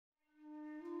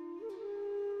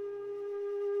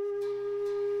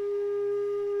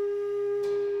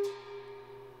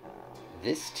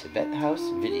This Tibet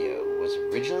House video was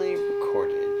originally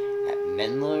recorded at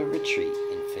Menla Retreat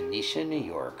in Phoenicia, New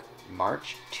York,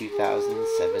 March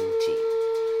 2017.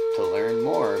 To learn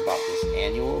more about this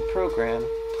annual program,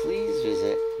 please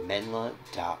visit menla.us.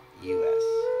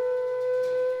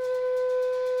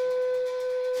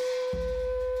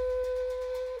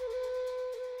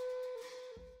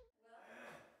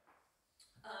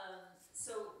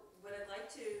 So what I'd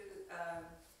like to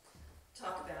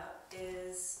talk about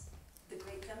is the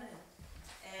Great Feminine,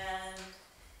 and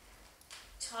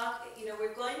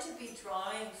we're going to be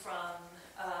drawing from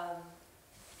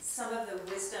some of the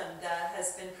wisdom that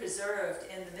has been preserved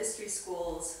in the mystery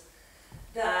schools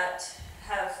that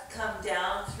have come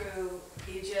down through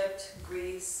Egypt,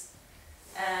 Greece,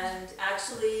 and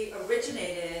actually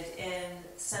originated in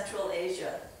Central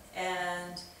Asia,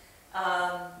 and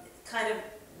kind of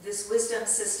this wisdom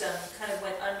system kind of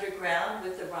went underground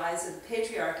with the rise of the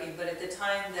patriarchy, but at the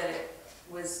time that it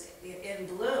was in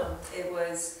bloom, it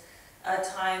was a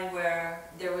time where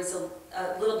there was a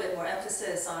little bit more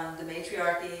emphasis on the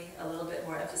matriarchy, a little bit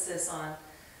more emphasis on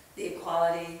the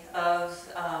equality of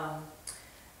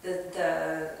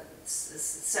the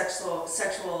sexual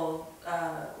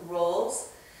roles.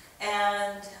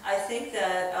 And I think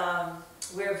that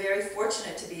we're very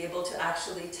fortunate to be able to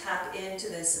actually tap into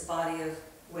this body of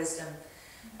wisdom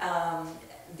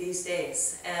these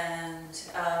days. And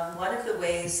one of the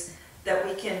ways that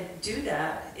we can do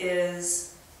that is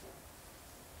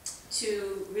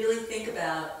to really think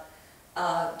about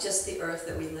just the earth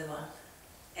that we live on,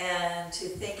 and to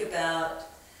think about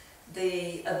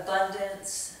the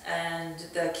abundance and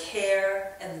the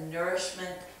care and the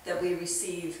nourishment that we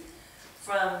receive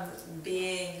from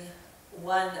being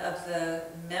one of the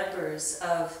members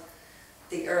of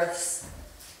the earth's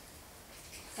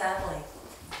family.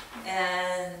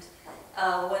 And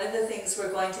one of the things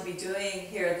we're going to be doing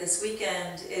here this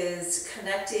weekend is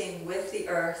connecting with the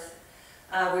earth.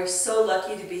 We're so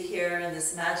lucky to be here in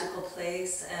this magical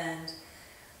place, and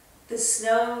the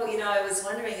snow, I was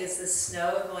wondering, is the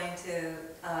snow going to,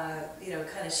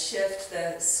 kind of shift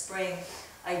the spring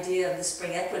idea of the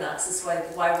spring equinox? Is why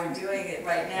we're doing it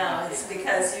right now. It's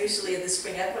because usually at the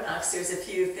spring equinox there's a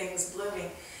few things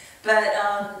blooming. But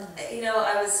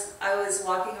I was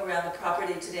walking around the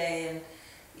property today, and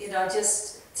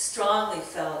just strongly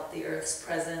felt the earth's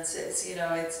presence.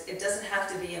 It doesn't have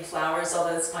to be in flowers,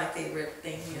 although it's my favorite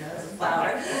thing, is a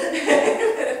flower.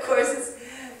 But of course,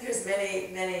 there's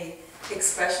many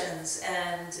expressions,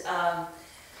 and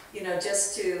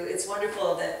it's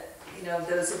wonderful that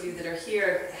those of you that are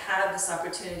here have this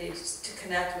opportunity to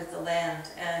connect with the land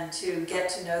and to get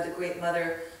to know the Great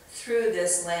Mother through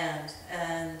this land.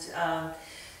 And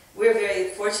we're very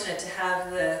fortunate to have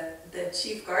the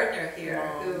chief gardener here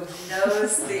who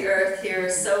knows the earth here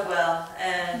so well,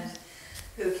 and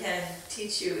who can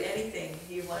teach you anything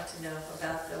you want to know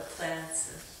about the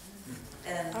plants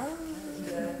and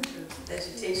the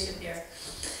vegetation here.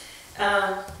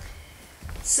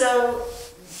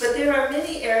 But there are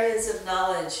many areas of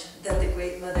knowledge that the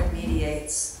Great Mother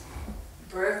mediates: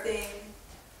 birthing,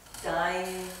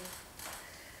 dying,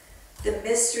 the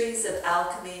mysteries of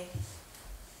alchemy,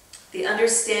 the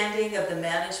understanding of the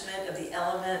management of the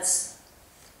elements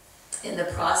in the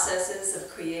processes of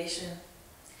creation,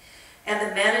 and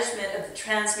the management of the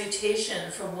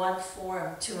transmutation from one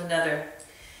form to another,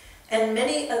 and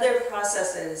many other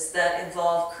processes that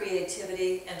involve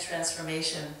creativity and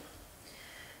transformation.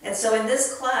 And so in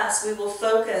this class, we will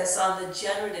focus on the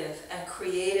generative and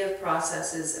creative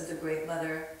processes of the Great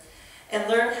Mother, and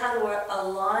learn how to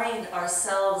align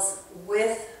ourselves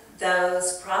with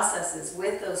those processes,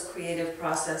 with those creative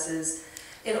processes,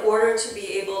 in order to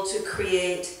be able to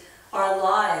create our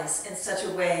lives in such a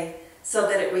way so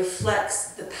that it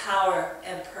reflects the power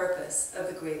and purpose of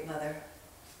the Great Mother.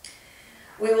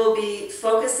 We will be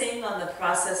focusing on the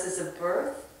processes of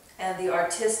birth and the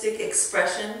artistic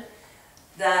expression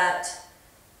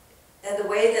and the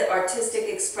way that artistic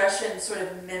expression sort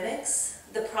of mimics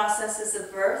the processes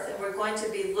of birth. And we're going to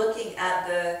be looking at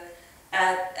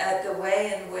the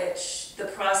way in which the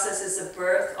processes of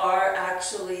birth are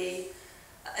actually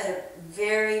a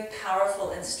very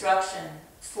powerful instruction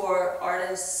for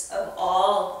artists of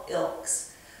all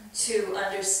ilks to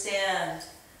understand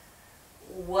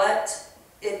what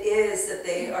it is that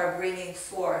they are bringing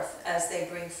forth as they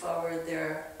bring forward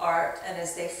their art and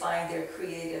as they find their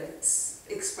creative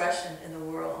expression in the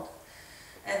world.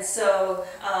 And so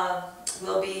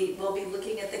we'll be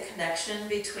looking at the connection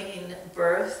between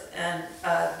birth and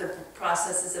the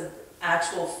processes of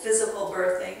actual physical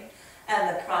birthing,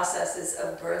 and the processes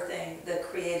of birthing the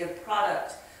creative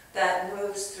product that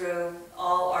moves through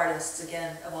all artists,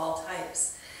 again, of all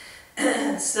types.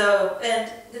 So,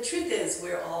 and the truth is,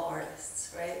 we're all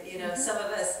artists, right? You know, some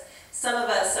of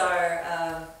us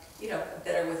are, you know,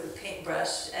 better with a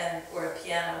paintbrush or a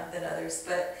piano than others,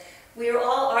 but we are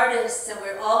all artists, and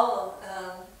we're all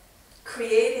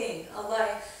creating a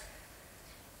life.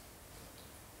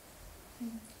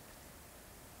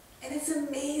 And it's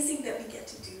amazing that we get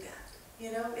to do that.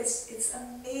 You know, it's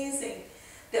amazing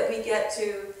that we get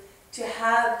to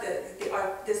have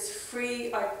this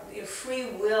free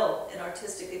will in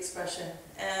artistic expression.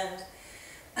 And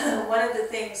one of the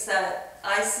things that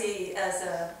I see as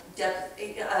a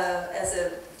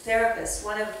therapist,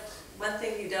 one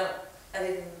thing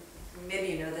maybe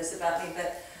you know this about me,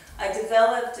 but I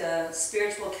developed a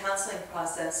spiritual counseling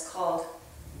process called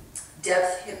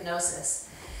depth hypnosis.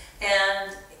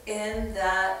 And in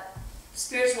that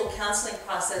spiritual counseling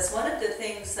process, one of the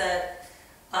things that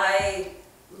I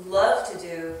love to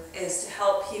do is to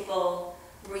help people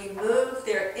remove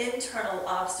their internal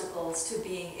obstacles to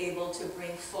being able to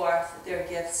bring forth their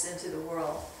gifts into the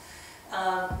world.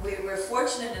 We're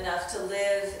fortunate enough to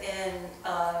live in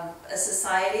a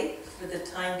society, for the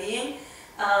time being,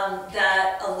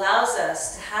 that allows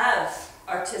us to have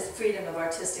freedom of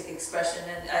artistic expression,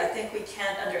 and I think we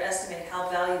can't underestimate how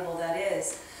valuable that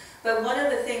is. But one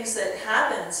of the things that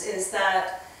happens is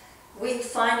that we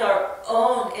find our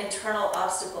own internal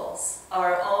obstacles,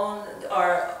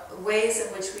 our ways in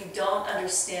which we don't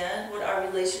understand what our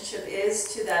relationship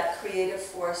is to that creative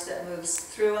force that moves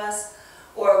through us,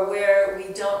 or where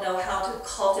we don't know how to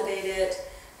cultivate it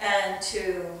and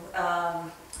to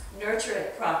nurture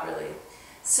it properly.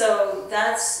 So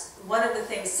that's one of the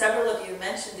things. Several of you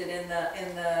mentioned it in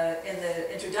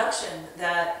the introduction,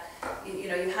 that you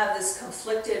know, you have this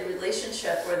conflicted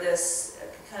relationship, or this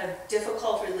kind of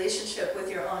difficult relationship with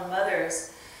your own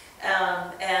mothers,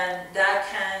 and that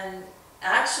can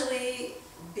actually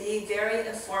be very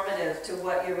informative to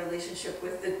what your relationship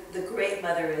with the great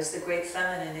mother is, the great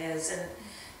feminine is, and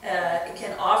it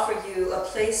can offer you a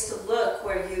place to look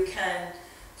where you can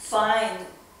find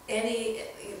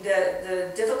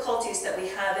the difficulties that we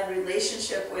have in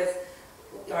relationship with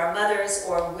our mothers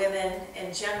or women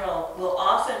in general will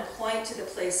often point to the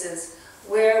places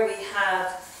where we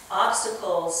have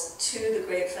obstacles to the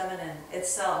great feminine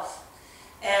itself.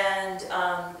 And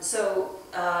so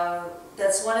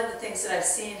that's one of the things that I've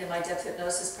seen in my depth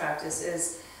hypnosis practice,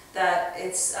 is that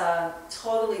it's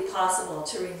totally possible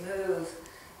to remove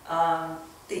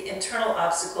the internal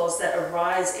obstacles that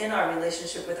arise in our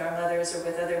relationship with our mothers or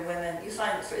with other women. You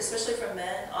find, especially for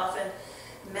men, often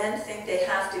men think they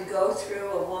have to go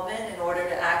through a woman in order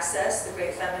to access the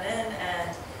great feminine,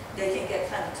 and they can get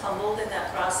kind of tumbled in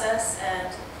that process.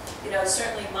 And you know,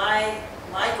 certainly my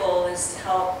goal is to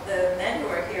help the men who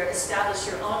are here establish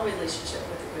your own relationship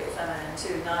with the great feminine,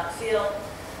 to not feel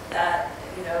that,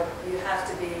 you know, you have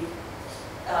to be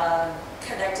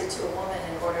connected to a woman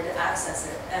in order to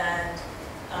access it. And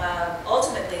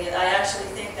ultimately, I actually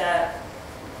think that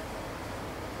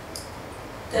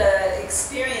the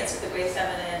experience of the great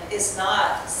feminine is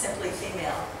not simply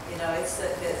female. You know, it's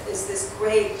this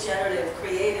great generative,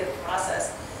 creative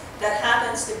process that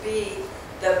happens to be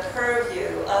the purview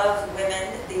of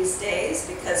women these days,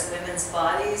 because women's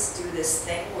bodies do this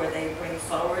thing where they bring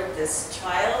forward this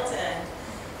child, and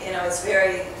you know, it's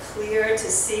very clear to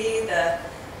see the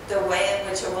way in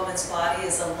which a woman's body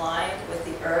is aligned with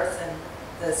the earth and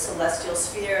the celestial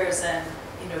spheres, and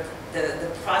you know,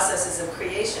 the processes of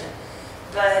creation.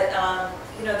 But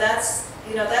you know, that's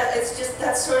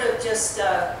sort of just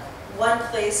one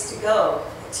place to go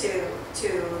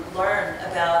to learn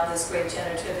about this great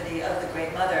generativity of the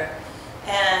Great Mother.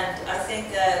 And I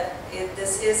think that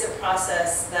this is a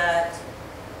process that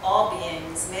all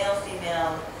beings, male,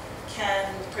 female,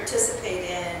 can participate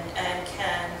in and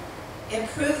can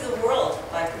improve the world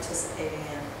by participating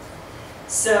in.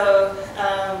 So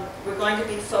we're going to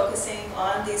be focusing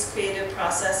on these creative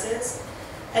processes.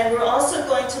 And we're also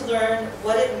going to learn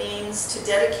what it means to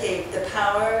dedicate the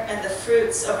power and the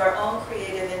fruits of our own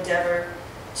creative endeavor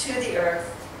to the earth,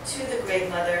 to the Great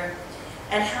Mother,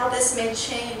 and how this may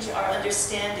change our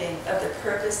understanding of the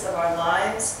purpose of our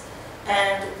lives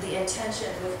and the intention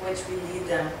with which we lead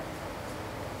them.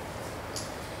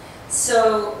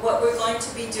 So what we're going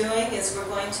to be doing is we're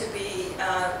going to be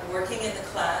working in the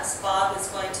class. Bob is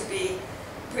going to be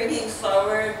bringing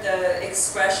forward the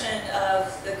expression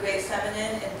of the great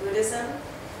feminine in Buddhism,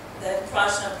 the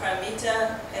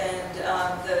Prajnaparamita, and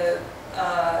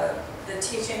the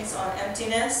teachings on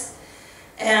emptiness.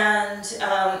 And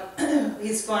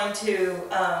he's going to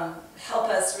help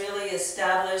us really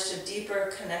establish a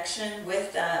deeper connection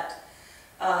with that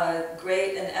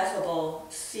great ineffable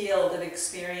field of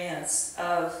experience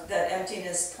of that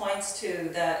emptiness points to,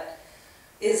 that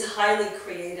is highly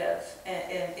creative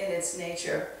in its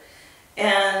nature.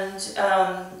 And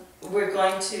we're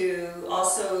going to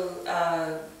also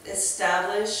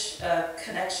establish a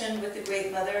connection with the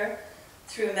Great Mother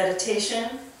through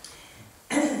meditation.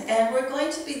 And we're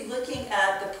going to be looking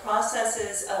at the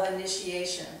processes of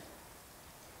initiation,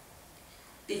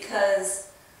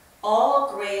 because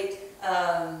all great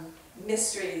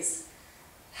mysteries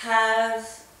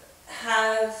have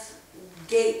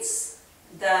gates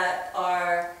that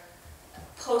are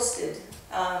posted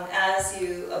as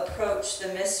you approach the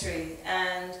mystery.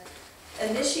 And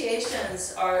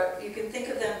initiations are, you can think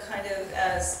of them kind of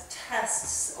as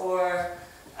tests, or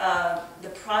the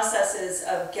processes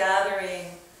of gathering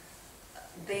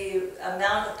the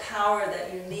amount of power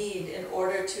that you need in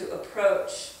order to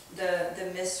approach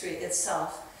the mystery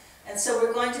itself. And so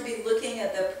we're going to be looking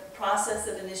at the process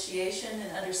of initiation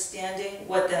and understanding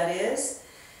what that is.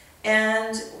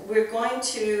 And we're going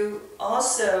to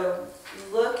also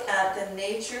look at the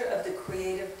nature of the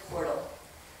creative portal.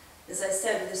 As I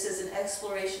said, this is an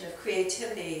exploration of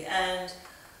creativity, and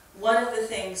one of the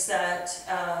things that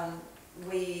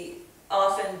we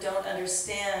often don't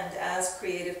understand as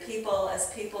creative people, as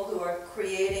people who are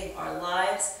creating our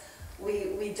lives,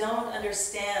 we don't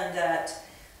understand that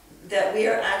we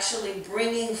are actually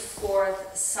bringing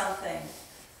forth something,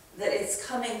 that it's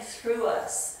coming through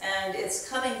us, and it's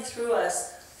coming through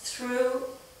us through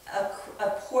a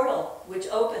portal which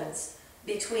opens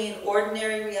between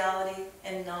ordinary reality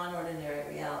and non-ordinary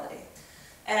reality.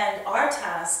 And our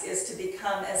task is to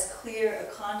become as clear a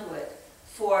conduit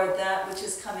for that which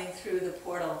is coming through the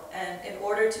portal. And in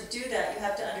order to do that, you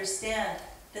have to understand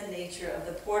the nature of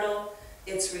the portal,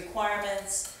 its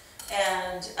requirements,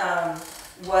 and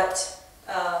what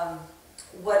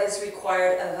is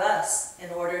required of us in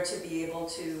order to be able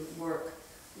to work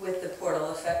with the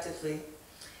portal effectively.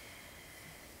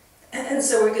 And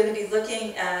so we're going to be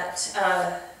looking at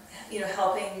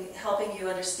helping you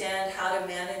understand how to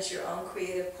manage your own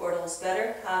creative portals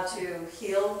better, how to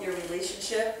heal your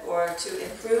relationship or to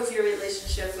improve your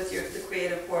relationship with the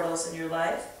creative portals in your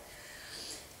life.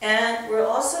 And we're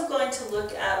also going to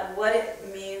look at what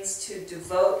it means to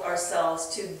devote ourselves,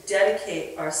 to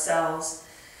dedicate ourselves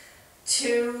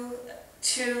to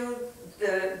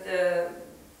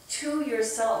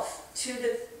yourself, to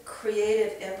the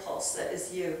creative impulse that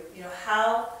is you. You know,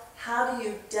 how do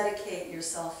you dedicate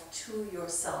yourself to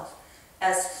yourself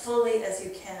as fully as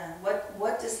you can?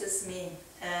 What does this mean?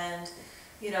 And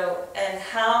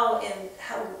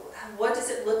what does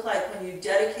it look like when you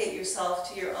dedicate yourself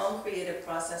to your own creative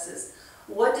processes?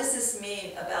 What does this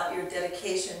mean about your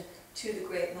dedication to the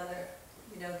Great Mother?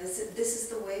 You know, this is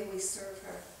the way we serve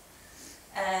her.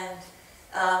 And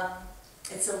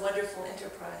it's a wonderful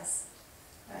enterprise,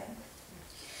 right?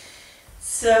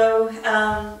 So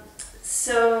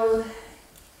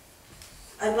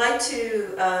I'd like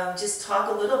to just talk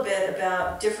a little bit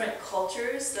about different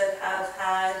cultures that have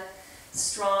had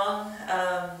strong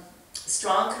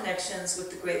connections with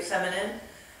the Great Feminine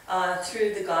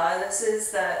through the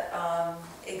goddesses that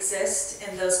exist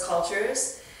in those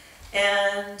cultures.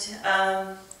 And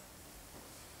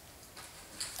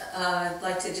I'd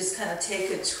like to just kind of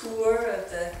take a tour of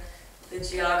the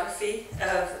geography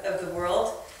of the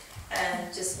world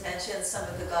and just mention some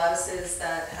of the goddesses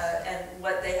that and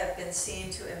what they have been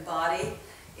seen to embody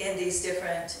in these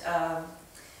different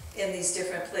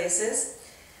places.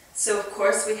 So of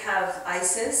course we have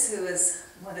Isis, who is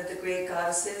one of the great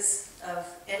goddesses of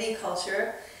any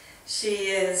culture. She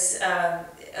is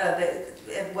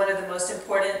one of the most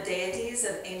important deities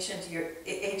of ancient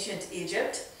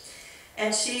Egypt.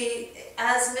 And she,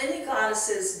 as many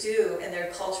goddesses do in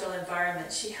their cultural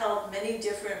environment, she held many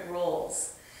different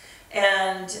roles.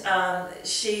 And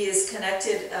she is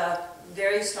connected,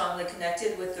 very strongly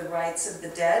connected with the rites of the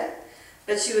dead,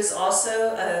 but she was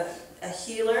also a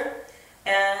healer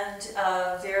and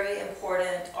a very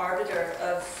important arbiter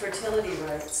of fertility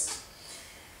rites.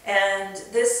 And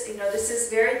this is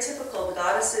very typical. The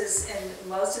goddesses in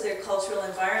most of their cultural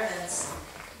environments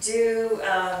do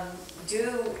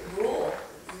rule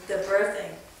the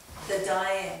birthing, the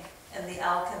dying, and the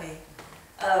alchemy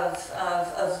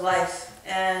of life.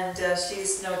 And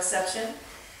she's no exception.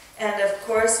 And of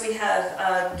course we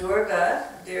have Durga,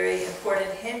 very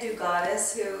important Hindu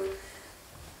goddess, who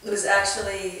was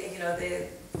actually,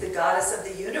 the goddess of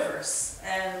the universe,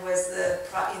 and was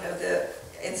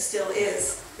and still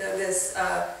is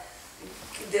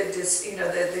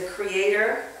the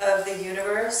creator of the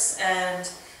universe, and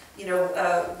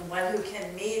one who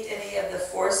can meet any of the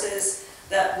forces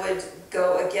that would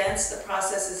go against the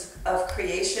processes of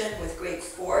creation with great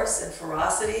force and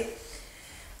ferocity.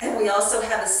 And we also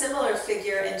have a similar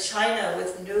figure in China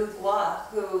with Nu Gua,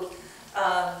 who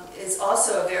is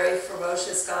also a very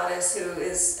ferocious goddess who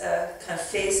is kind of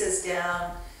faces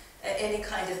down any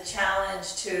kind of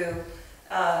challenge to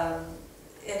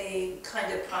any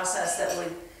kind of process that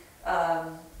would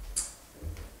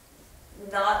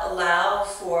not allow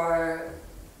for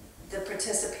the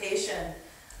participation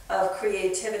of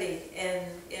creativity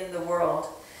in the world.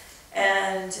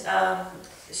 And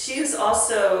she was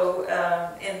also,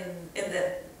 in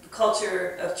the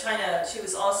culture of China, she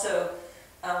was also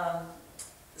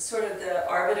sort of the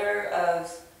arbiter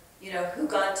of, who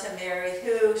got to marry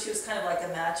who. She was kind of like a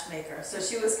matchmaker. So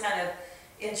she was kind of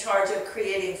in charge of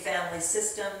creating family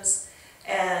systems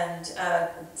and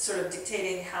sort of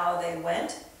dictating how they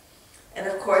went. And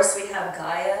of course we have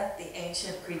Gaia, the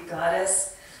ancient Greek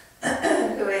goddess,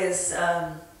 who is,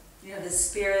 the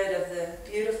spirit of the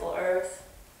beautiful earth,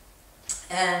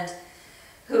 and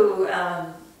who,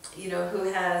 who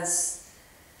has,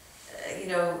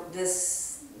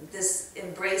 this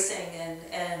embracing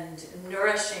and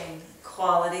nourishing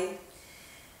quality.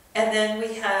 And then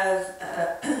we have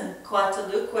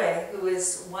Coatlicue, who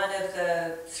is one of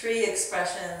the 3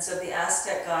 expressions of the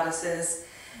Aztec goddesses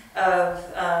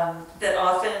that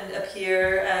often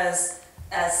appear as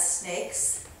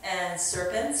snakes and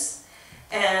serpents.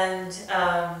 And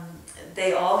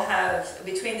they all have,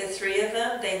 between the 3 of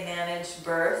them, they manage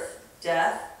birth,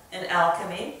 death, and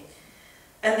alchemy.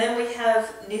 And then we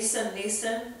have Nisan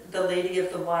Nisan, the Lady of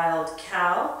the Wild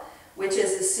Cow, which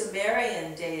is a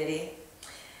Sumerian deity.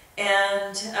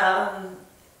 And,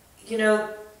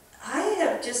 I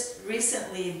have just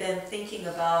recently been thinking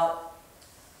about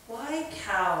why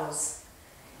cows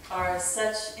are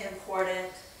such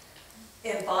important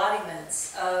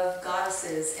embodiments of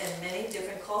goddesses in many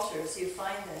different cultures. You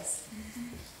find this.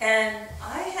 And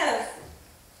I have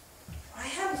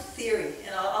a theory,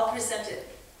 and I'll present it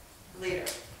later.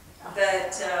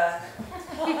 But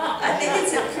I think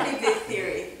it's a pretty big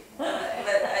theory. But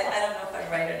I don't know if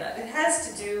I'm right or not. It has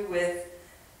to do with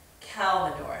cow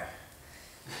manure.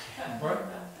 What?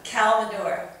 Cow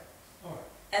manure. Oh.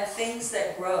 And things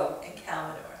that grow in cow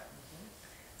manure,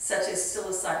 such as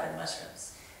psilocybin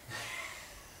mushrooms.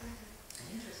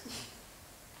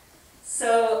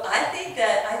 So I think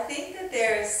that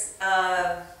there's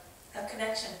a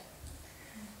connection.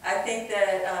 I think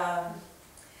that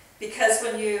because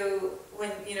when you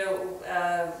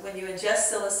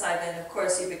ingest psilocybin, of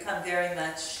course, you become very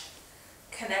much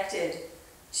connected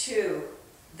to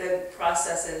the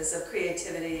processes of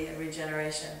creativity and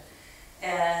regeneration.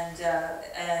 And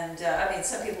I mean,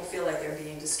 some people feel like they're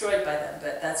being destroyed by them,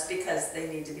 but that's because they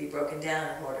need to be broken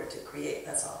down in order to create,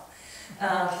 that's all.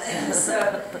 So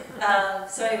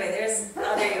anyway, there you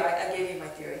go, I gave you my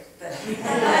theory. But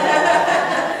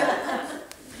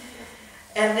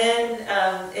and then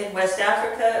in West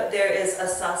Africa, there is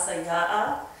Asasa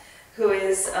Ya'a, who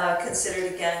is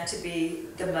considered again to be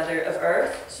the mother of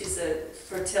earth. She's a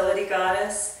fertility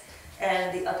goddess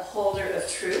and the upholder of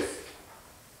truth.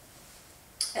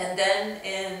 And then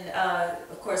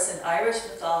of course, in Irish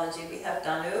mythology, we have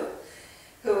Danu,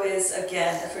 who is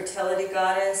again a fertility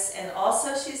goddess, and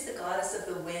also she's the goddess of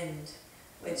the wind,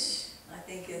 which I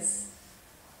think is,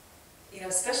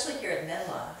 especially here at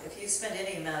Menla, if you spend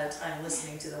any amount of time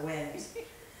listening to the wind,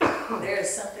 there is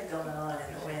something going on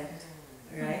in the wind,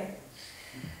 right?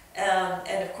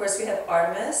 And of course we have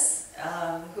Artemis,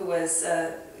 who was,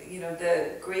 the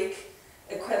Greek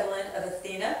equivalent of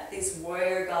Athena, these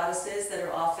warrior goddesses that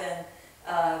are often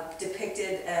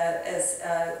depicted as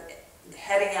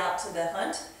heading out to the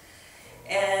hunt.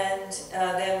 And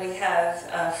then we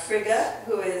have Frigga,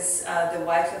 who is the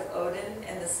wife of Odin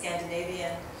in the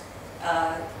Scandinavian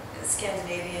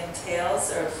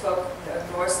tales or folk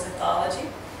Norse mythology.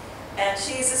 And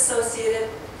she's associated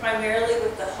primarily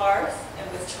with the hearth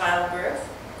and with childbirth.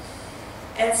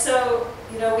 And so,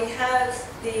 we have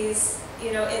these,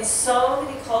 in so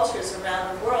many cultures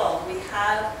around the world, we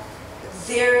have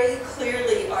very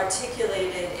clearly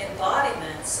articulated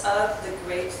embodiments of the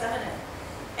great feminine.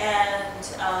 And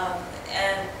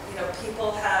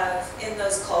people have, in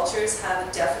those cultures, have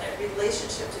a definite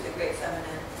relationship to the great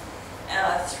feminine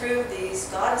through these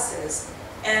goddesses.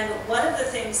 And one of the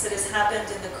things that has happened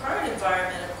in the current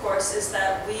environment, of course, is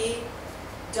that we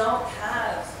don't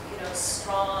have,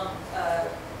 strong,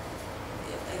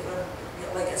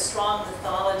 like a strong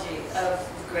mythology of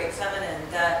the great feminine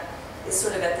that is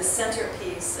sort of at the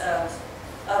centerpiece of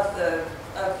the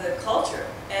culture.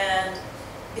 And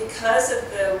because of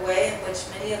the way in which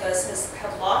many of us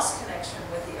have lost connection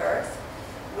with the earth,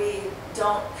 we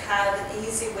don't have an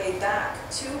easy way back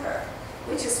to her,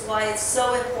 which is why it's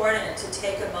so important to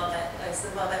take a moment, as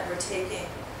the moment we're taking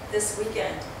this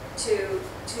weekend, to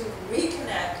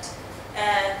reconnect.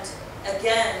 And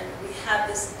again, we have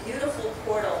this beautiful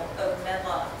portal of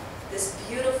Menla, this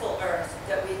beautiful earth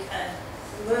that we can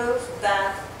move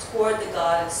back toward the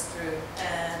goddess through,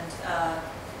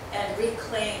 and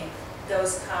reclaim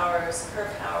those powers, her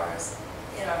powers,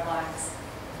 in our lives.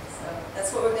 So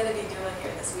that's what we're going to be doing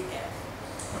here this weekend.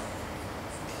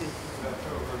 That's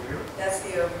the overview. That's the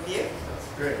overview. That's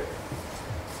great.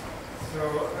 So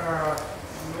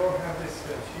you all have this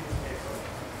sheet of paper.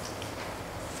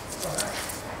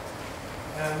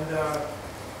 And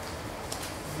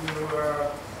you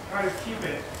try to keep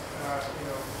it,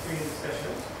 between the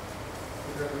sessions,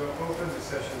 because we'll open the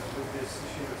sessions with this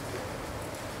sheet of paper.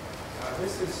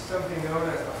 This is something known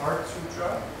as the Heart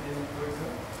Sutra in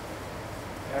Buddhism,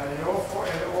 and in all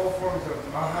forms of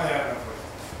Mahayana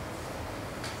Buddhism,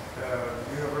 the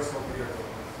universal vehicle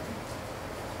Buddhism,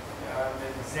 and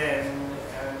in Zen,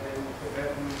 and in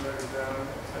Tibetan Buddhism,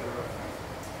 etc.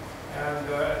 And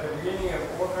at the beginning of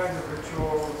all kinds of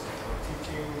rituals or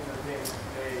teachings or things,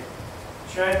 they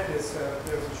chant this.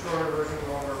 There's a shorter version,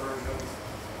 longer version,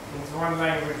 in one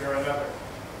language or another.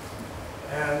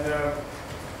 And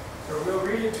so we'll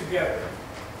read it together,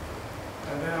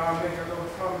 and then I'll make a little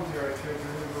commentary to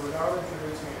introduce it without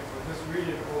introducing it. We'll just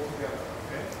read it all together,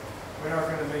 okay? We're not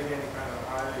going to make any kind of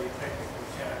highly technical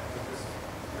chant.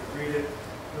 We'll read it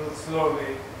a little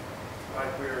slowly,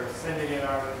 like we're sending it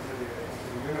out into the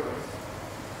universe,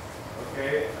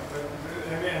 okay? But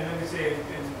let me say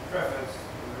in preface,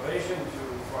 in relation to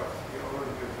what the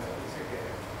overview that Lisa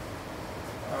gave,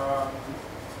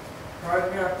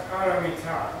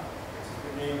 Paramita,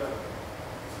 the name of it,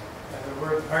 and the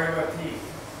word Bhagavati.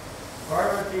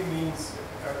 Bhagavati means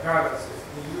goddess.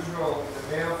 The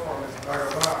male form is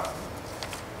Bhagavan.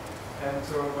 And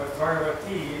so, but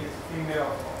Bhagavati is a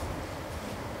female form.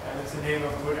 And it's the name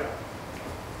of Buddha.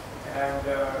 And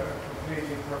a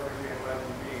completely, perfectly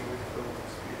enlightened being, which we'll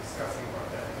be discussing what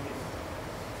that means.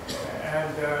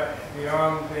 And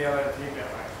beyond male and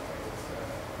female, actually. It's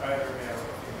either male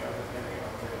or female, depending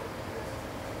on the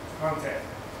context.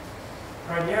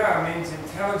 Prajna means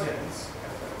intelligence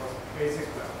at the most basic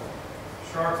level,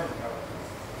 sharp intelligence.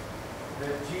 The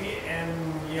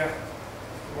G-N-Y-A,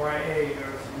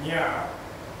 or Nya,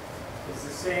 is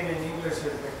the same in English as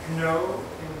the kno.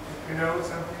 To know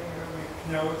something,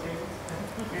 we know things.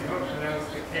 We don't pronounce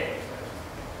the K.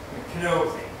 The kno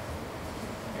thing.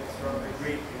 It's from the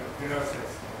Greek,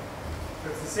 kenosis. So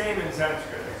it's the same in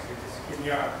Sanskrit, actually, this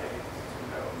kinya thing, to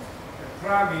know. And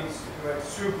pra means like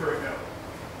super know.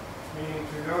 Meaning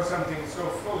to know something so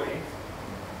fully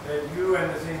that you and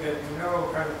the thing that you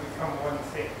know kind of become one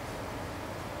thing.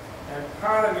 And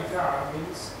paramita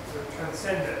means the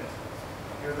transcendent,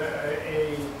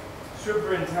 a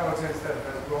super intelligence that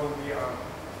has gone beyond.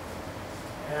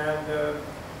 And the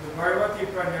Bhagavati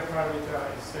Prajna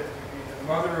Paramita is said to be the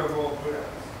mother of all Buddhas,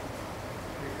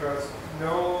 because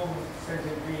no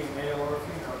sentient being, male or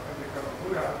female, can become a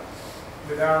Buddha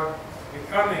without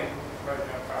becoming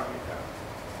Prajna Paramita.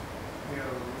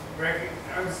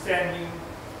 Understanding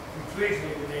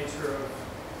completely the nature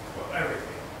of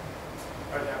everything.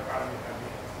 Prajna Paramita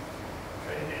means.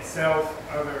 In itself,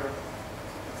 other,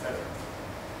 etc.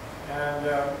 And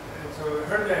so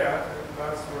Hridaya, the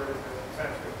last word is the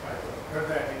Sanskrit title.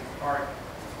 Hridaya means heart.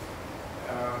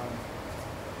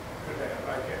 Hridaya,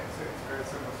 like it. It's very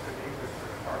similar to the English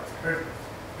word heart.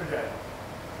 Hridaya.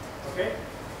 Okay?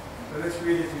 So let's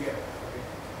read it together. Okay?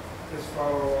 Just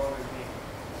follow along with me.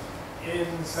 In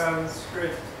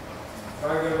Sanskrit,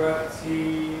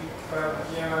 Bhagavati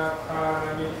Prajna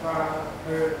Paramita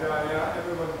Hridaya.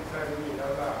 Everyone try to read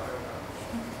out loud.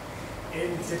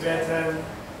 In Tibetan,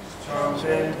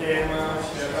 Chomdendema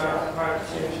Shiva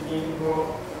Parchin Ningbo.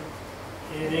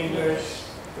 In English,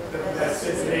 the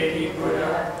Blessed Lady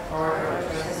Buddha, heart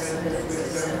of transcendent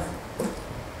wisdom.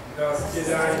 Thus did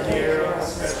I hear on a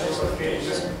special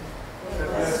occasion the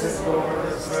Blessed Lord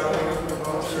is dwelling in the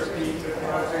vulture peak of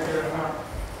Vajragriha,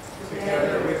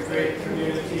 together with great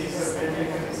communities of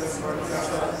Indicans and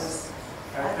Bodhisattvas.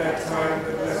 At that time,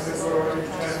 the Blessed Lord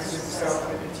entranced himself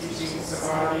in the teachings of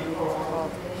Adi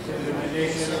called the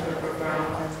illumination of the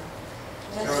profound.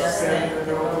 Just then,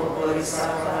 the noble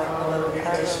Bodhisattva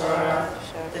Avalokiteshvara,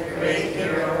 the great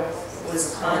hero, was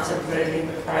contemplating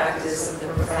the practice of the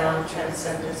profound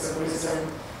transcendence of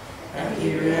wisdom, and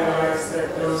he realized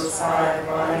that those 5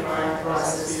 body-mind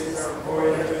processes are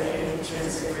void of any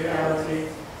intrinsic reality.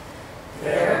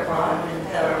 Thereupon,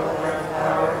 impelled by the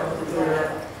power of the Buddha,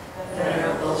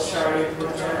 Venerable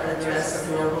Shariputra addressed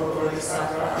the noble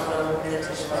Bodhisattva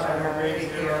Avalokiteshvara, great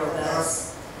hero,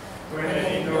 thus: when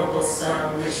any noble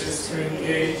son wishes to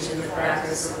engage in the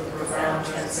practice of the profound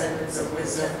transcendence of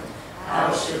wisdom,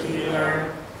 how should he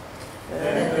learn?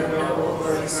 Then the noble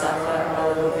Bodhisattva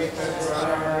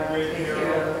Avalokiteshvara, great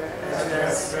hero,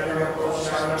 addressed Venerable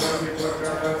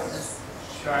Shariputra,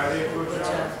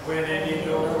 Shariputra, when any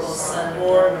noble son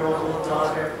or noble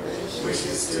daughter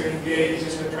wishes to engage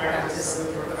in the practice of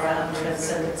the profound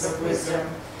transcendence of wisdom,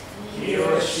 he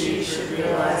or she should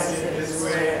realize it in his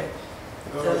way.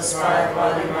 Those 5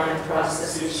 body-mind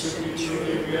processes should be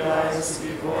truly realized to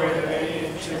be void of any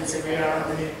intrinsic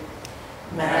reality.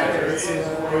 Matter is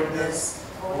voidness.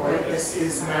 Voidness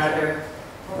is matter.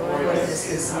 Voidness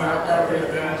is not other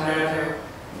than matter.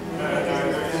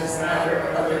 Neither is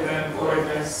matter other than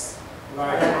voidness.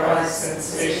 Likewise,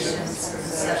 sensations,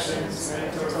 conceptions,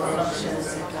 mental functions,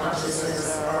 and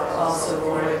consciousness are also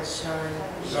void.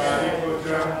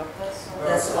 Shariputra,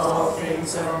 thus all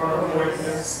things are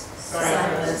voidness,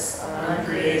 sightless,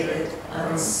 uncreated,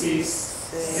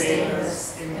 unceased,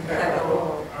 stainless,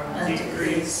 impeccable,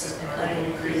 undecreased,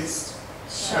 unincreased.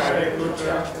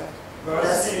 Shariputra,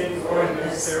 thus in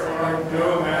voidness there are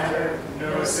no matter,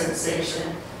 no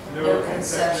sensation, no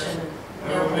conception,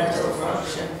 no mental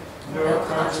function, no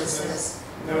consciousness,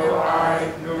 no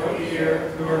eye, no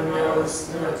ear, nor nose,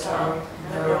 no tongue,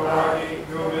 no body,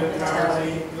 no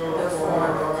mentality, no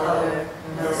form or color,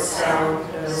 no sound,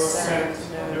 no scent,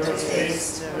 no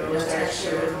taste, no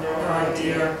texture, no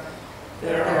idea.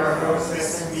 There are no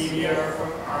sense media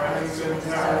from eye to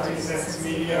mentality sense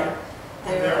media.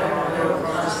 There are no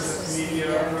consciousness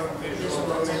media from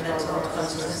visual to mental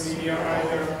consciousness media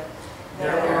either.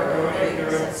 There are no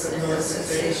ignorance and no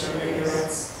sensation of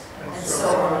ignorance, and so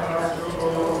on up to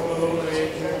old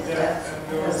age and death, and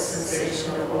no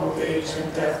sensation of old age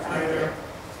and death either.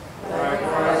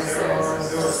 Likewise, there are no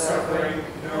suffering,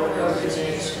 no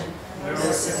origination, no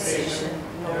sensation,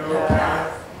 no path,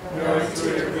 no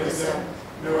intuitive wisdom,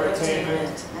 no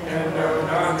attainment, and no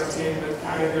non-attainment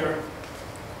either.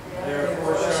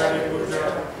 Therefore, Shariputra,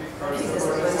 because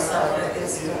the Bodhisattva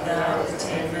is without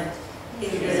attainment, he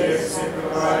lives in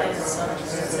providing some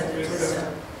transcendent wisdom.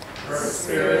 Her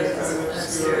spirit is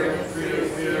obscured and free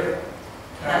of fear.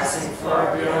 Passing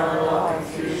far beyond all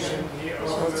confusion, he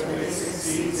ultimately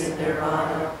succeeds in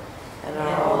nirvana, and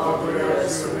all the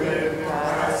Buddhas who live in the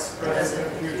past, present,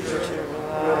 and future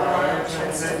rely on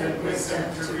transcendent wisdom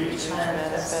to reach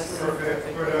manifest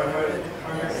perfect Buddhahood,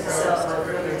 unexcelled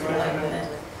perfect enlightenment.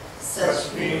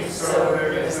 Such being so,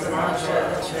 there is the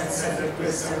mantra of transcendent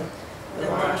wisdom, the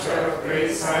mantra of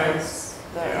great science,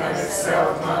 the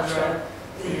unexcelled mantra,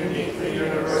 the uniquely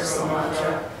universal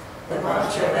mantra, the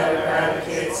mantra that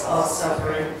eradicates all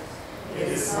suffering. It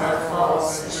is not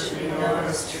false and should be known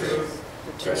as truth.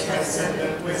 The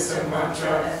transcendent wisdom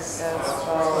mantra as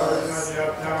follows.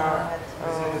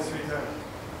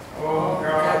 Om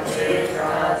Gate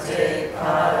Gate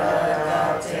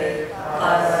Pada Gate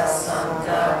Pada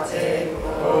Samgate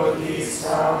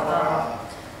Bodhisattva.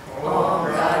 Om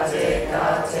Gate Gate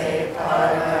Pada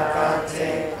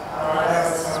Gate Pada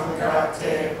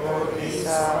Samgate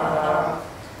Bodhisattva.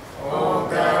 Om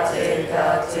Gate Gate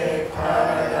Pada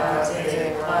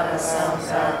Gate Pada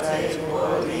Samgate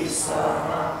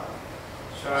Bodhisattva.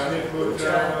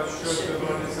 Shariputra, Shuddha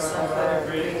Bodhisattva,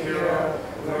 great hero,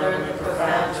 learned the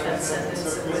profound transcendence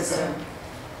of wisdom.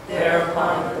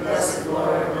 Thereupon the blessed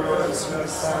Lord arose from the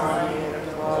samadhi and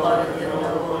the blood of the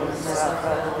noble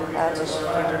Bodhisattva,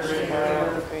 Avalokiteshvara, great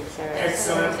hero.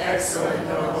 Excellent, excellent,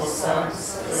 noble sons,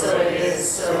 so it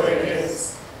is, so it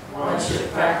is. One should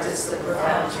practice the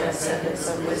profound transcendence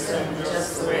of wisdom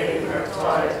just the way you are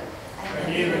taught it,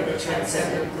 and even the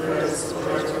transcendent Buddhas will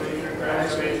joyfully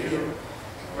congratulate you.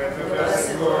 When the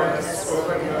blessed Lord has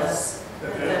spoken thus, the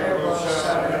Venerable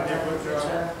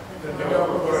Shariputra, the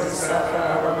noble Bodhisattva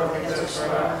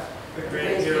Avalokiteshvara, the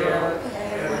great hero,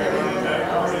 and everyone that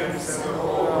audience and the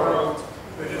whole world,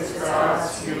 with its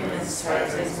gods, humans,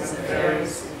 titans, and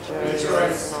fairies,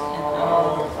 rejoice, and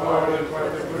all applauded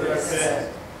what the Buddha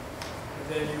said. And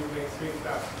then you make 3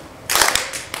 claps.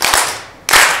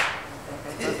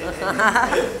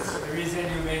 The reason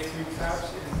you make 3 claps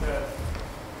is that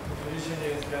the tradition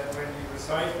is that when you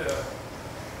recite the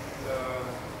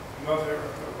Mother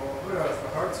of all Buddhas, the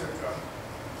Heart Sutra,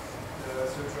 the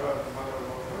Sutra of the Mother of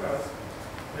all Buddhas,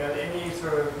 that any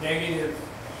sort of negative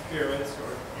spirits or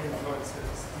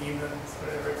influences, demons,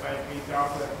 whatever it might be,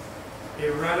 goblins, they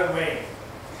run away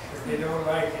because they don't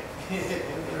like it. They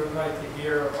don't like to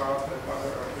hear about the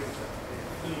Mother of wisdom. They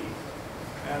flee.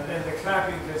 And then the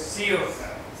clapping just seals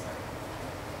that.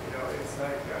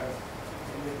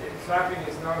 Clapping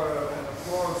is not an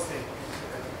applause thing in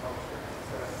Tibetan culture.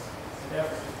 It's an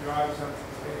effort to drive something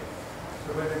away.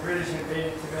 So when the British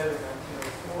invaded Tibet in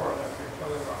 1904, after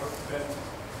killing all the Tibetans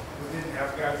who didn't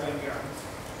have Gatling guns,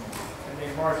 and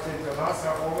they marched into Lhasa,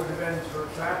 all the Tibetans were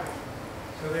clapping.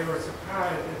 So they were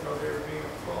surprised they thought they were being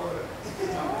applauded.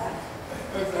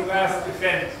 It was the last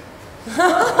defense.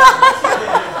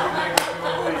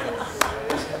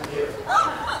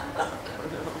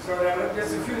 So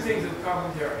just a few things of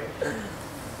commentary.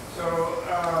 So,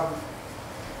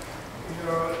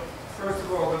 first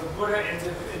of all, the Buddha, and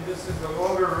this is the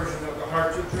longer version of the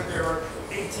Heart Sutra. There are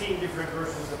 18 different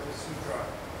versions of the sutra.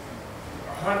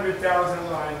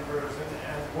 100,000 line version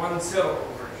and 1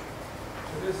 syllable version.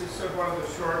 So this is sort of one of the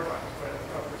short ones, but it's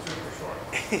not the super short.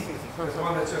 There's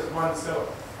one that's just 1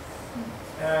 syllable.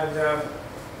 And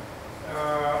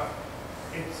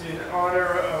it's in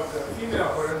honor of the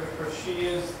female Buddha because she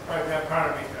is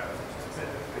Prajnaparamita, the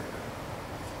transcendent wisdom.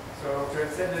 So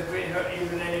transcendent,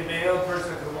 even any male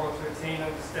person who wants to attain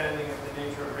understanding of the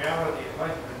nature of reality,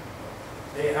 enlightenment,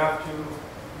 they have to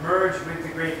merge with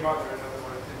the Great Mother in other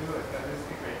words to do it. That is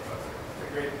the Great Mother.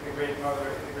 The Great Mother,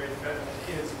 the Great Feminine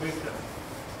is wisdom,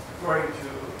 according to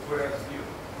Buddha's view.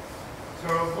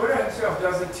 So Buddha himself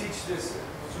doesn't teach this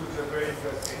sutra, very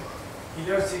interesting. He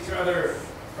does teach other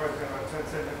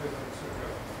transcendent wisdom sutra.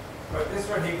 But this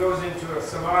one he goes into a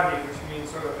samadhi, which means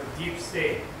sort of a deep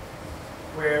state,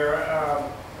 where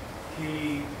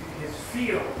he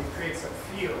creates a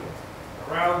field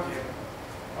around him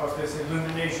of this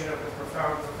illumination of the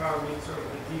profound. Profound means sort of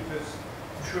the deepest,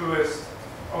 truest,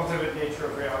 ultimate nature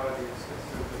of reality is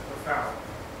the profound.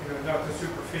 Not the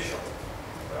superficial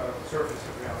surface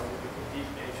of reality, but the deep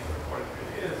nature of what it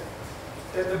really is.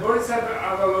 Then the Bodhisattva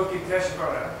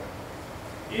Avalokiteshvara,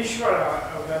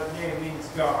 Ishvara of that name means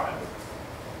God,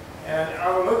 and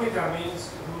Avalokita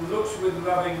means who looks with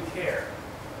loving care.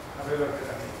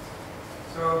 Avalokita means.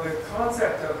 So the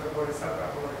concept of the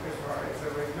Bodhisattva Avalokiteshvara is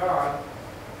of a God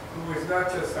who is not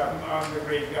just I'm the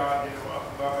great God,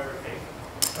 up above everything,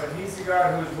 but he's the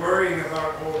God who's worrying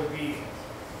about all the beings,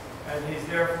 and he's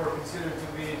therefore considered to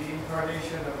be the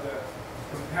incarnation of the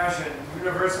compassion,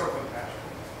 universal compassion.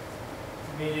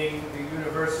 Meaning the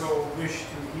universal wish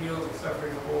to heal the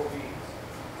suffering of all beings,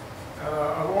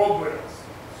 of all Buddhas.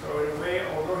 So in a way,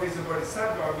 although he's a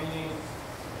Bodhisattva, meaning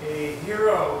a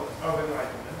hero of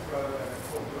enlightenment rather than a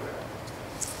full Buddha,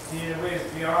 he in a way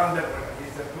is beyond the Buddha.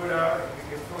 He's a Buddha, he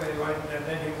became fully enlightened, and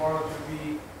then he wanted to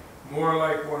be more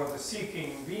like one of the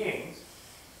seeking beings,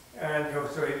 and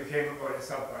so he became a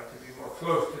Bodhisattva to be more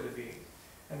close to the beings.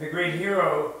 And the great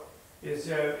hero is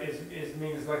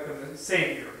means like a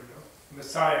savior.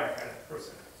 Messiah kind of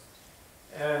person,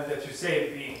 and that you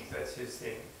save beings, that's his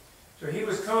thing. So he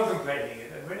was contemplating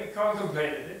it, and when he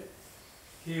contemplated it,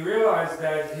 he realized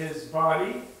that his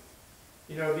body,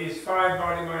 these 5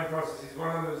 body-mind processes,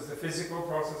 one of them is the physical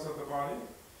process of the body.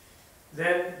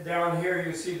 Then down here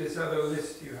you see this other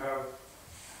list. You have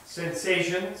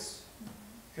sensations,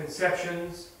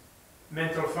 conceptions,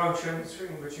 mental functions,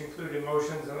 which include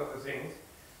emotions and other things,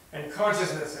 and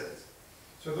consciousnesses.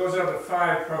 So those are the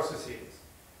 5 processes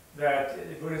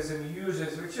that Buddhism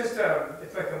uses. It's just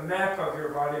it's like a map of your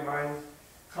body-mind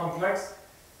complex,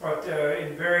 but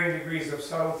in varying degrees of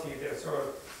subtlety.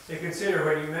 They consider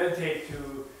when you meditate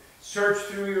to search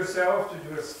through yourself, to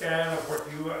do a scan of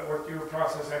what your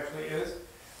process actually is.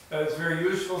 That it's very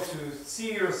useful to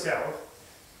see yourself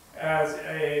as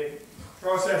a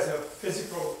process of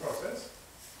physical process,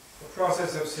 a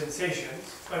process of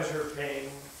sensations, pleasure, pain,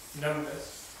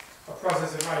 numbness, a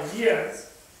process of ideas,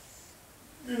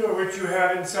 which you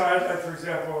have inside. Like, for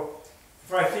example,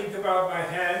 if I think about my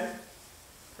hand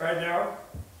right now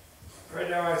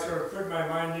I sort of put my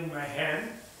mind in my hand,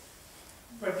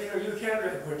 but you can't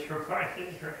really put your mind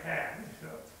in your hand.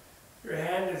 Your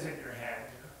hand is in your hand.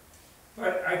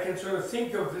 But I can sort of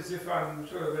think of as if I'm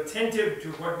sort of attentive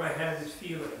to what my hand is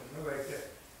feeling, like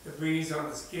the breeze on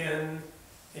the skin,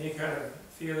 any kind of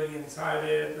feeling inside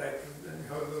it, like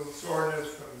a little soreness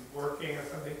from working or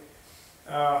something.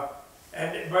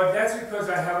 But that's because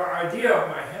I have an idea of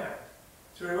my hand.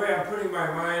 So in a way I'm putting my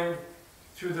mind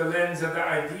through the lens of the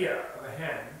idea of a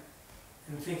hand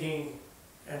and thinking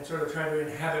and sort of trying to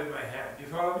inhabit my hand. Do you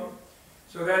follow me?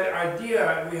 So that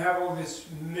idea, we have all this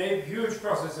huge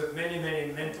process of many,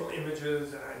 many mental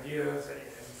images and ideas and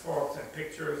thoughts and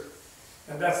pictures,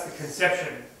 and that's the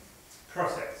conception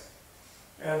process.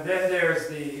 And then there's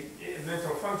the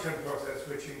mental function process,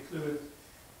 which includes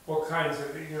all kinds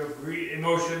of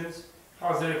emotions,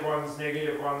 positive ones,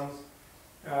 negative ones,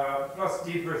 plus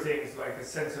deeper things like a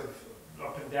sense of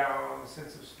up and down, a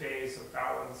sense of space, of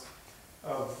balance,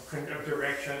 of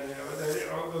direction,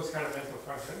 all those kind of mental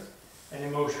functions, and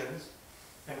emotions,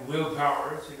 and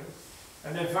willpowers,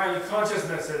 And then finally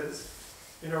consciousnesses.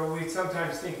 We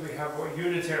sometimes think we have a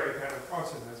unitary kind of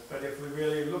consciousness, but if we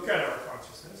really look at our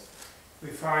consciousness, we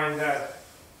find that,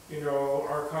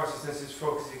 our consciousness is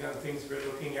focusing on things we're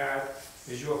looking at,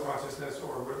 visual consciousness,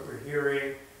 or what we're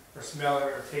hearing, or smelling,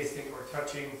 or tasting, or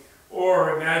touching,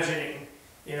 or imagining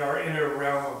in our inner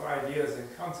realm of ideas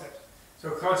and concepts.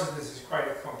 So consciousness is quite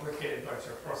a complicated bunch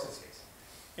of processes.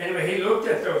 Anyway, he looked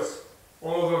at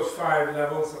all of those 5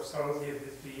 levels of subtlety of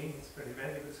his being.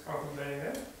 He was contemplating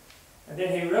them. And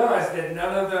then he realized that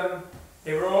none of them,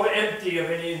 they were all empty of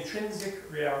any intrinsic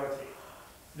reality.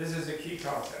 This is a key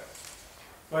concept.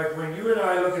 Like when you and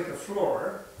I look at the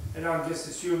floor, and I'm just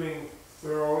assuming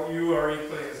you are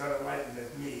equally as unenlightened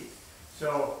as me.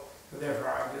 So therefore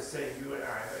I'm just saying you and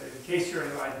I, but in case you're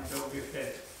enlightened, don't be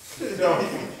offended. So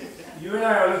you and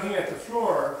I are looking at the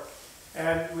floor,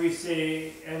 and we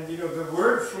see, and the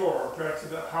word floor perhaps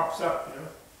hops up,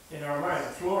 in our mind,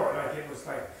 floor, like it was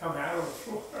like come out of the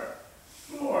floor.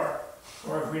 Floor,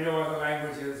 or if we know other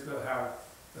languages, we'll have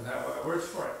other words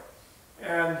for it.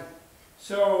 And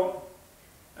so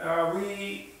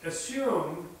we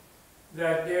assume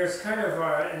that there's kind of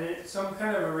some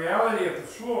kind of a reality of the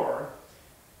floor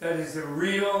that is the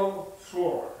real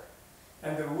floor.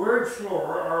 And the word floor,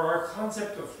 or our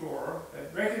concept of floor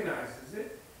that recognizes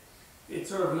it, it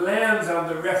sort of lands on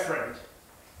the referent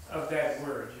of that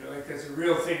word, like there's a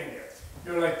real thing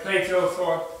there. Like Plato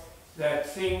thought that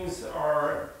things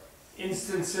are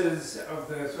instances of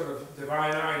the sort of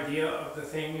divine idea of the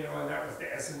thing, and that was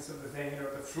the essence of the thing,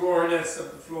 the floorness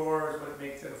of the floor is what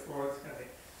makes it a floor, this kind of thing.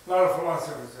 A lot of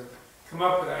philosophers have come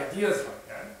up with ideas like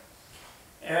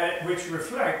that, which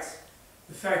reflects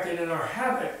the fact that in our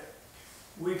habit,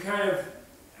 we have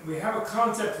a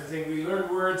concept of things, we learn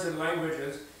words and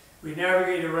languages, we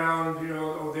navigate around,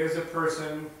 there's a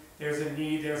person, there's a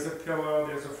need, there's a pillow,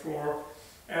 there's a floor,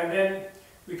 and then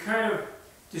we kind of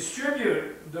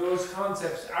distribute those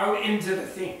concepts out into the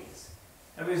things.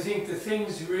 And we think the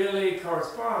things really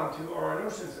correspond to our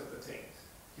notions of the things.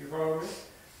 Do you follow me?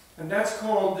 And that's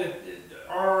called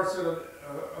our sort of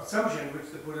assumption,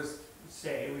 which the Buddhists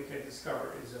say we can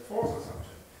discover is a false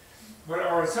assumption. But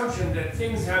our assumption that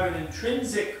things have an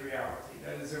intrinsic reality,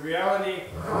 that is a reality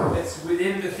that's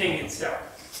within the thing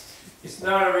itself. It's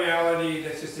not a reality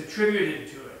that's just attributed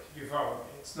to it. Do you follow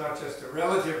me? It's not just a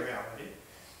relative reality.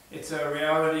 It's a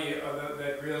reality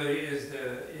that really is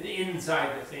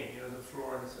inside the thing, the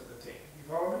floorness of the thing. You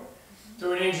follow me?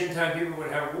 So in ancient time, people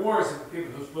would have wars with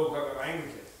people who spoke other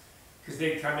languages. Because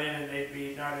they'd come in and they'd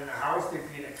be not in a house, they'd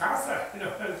be in a casa,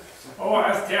 Oh,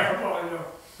 that's terrible, And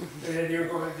then you're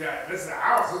going, this is a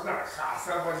house, it's not a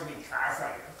casa, what do you mean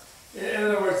casa, In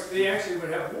other words, they actually would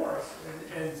have wars,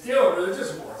 and still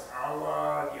religious wars.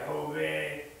 Allah,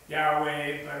 Jehovah,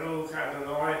 Yahweh, Baruch,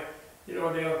 Adonai,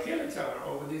 they'll kill each other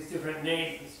over these different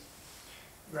names,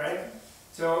 right?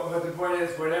 So, but the point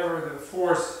is, whatever the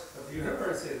force of the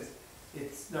universe is,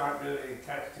 it's not really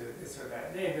attached to this or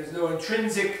that name. There's no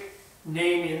intrinsic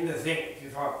name in the thing, if you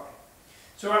follow me.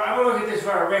 So I will look at this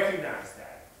where I recognize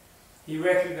that. He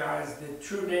recognized the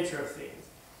true nature of things,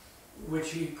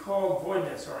 which he called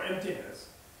voidness or emptiness.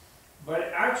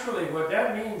 But actually what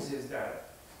that means is that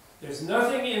there's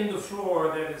nothing in the floor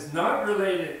that is not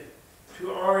related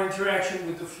to our interaction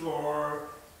with the floor,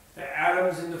 the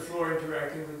atoms in the floor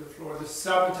interacting with the floor, the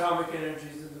subatomic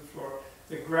energies in the floor,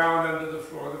 the ground under the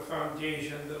floor, the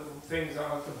foundation, the things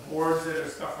on it, the boards that are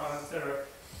stuck on it, etc.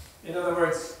 In other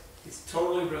words, it's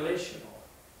totally relational.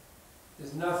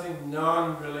 There's nothing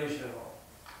non-relational.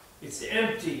 It's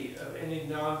empty of any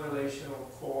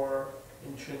non-relational core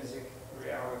intrinsic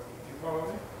reality. Do you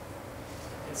follow me?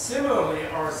 And similarly,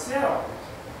 ourselves,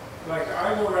 like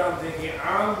I go around thinking,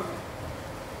 I'm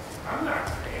not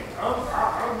great.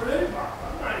 I'm really Bob.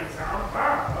 I'm not even, I'm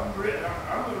Bob.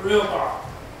 I'm the real Bob.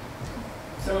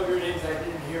 Some of your names I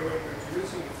didn't hear what you're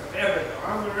introducing yourself. Evan,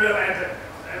 I'm the real Evan.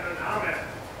 I'm Evan.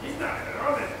 He's not Evan,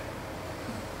 I'm Evan.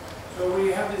 So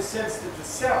we have this sense that the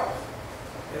self,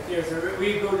 that there's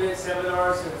we go to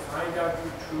seminars and find out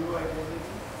your true identity.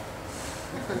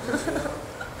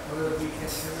 Go to the weekend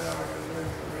seminar and learn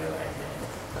your real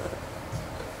identity.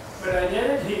 But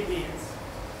identity means,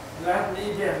 Latin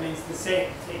idem means the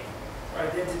same thing.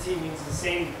 Identity means the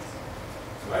sameness.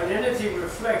 So identity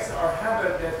reflects our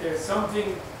habit that there's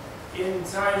something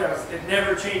inside us that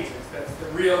never changes. That's the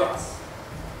real us.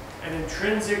 An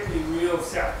intrinsically real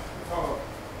self. You follow me?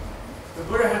 The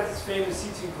Buddha had this famous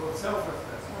teaching called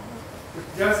selflessness.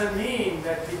 which doesn't mean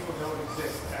that people don't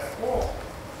exist at all.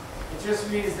 It just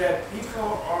means that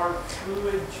people are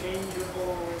fluid,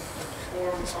 changeable,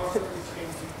 transform, constantly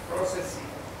changing processes.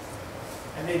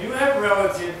 And they do have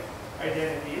relative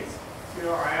identities. You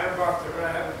know, I am Bhakta, but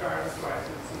I have a driver's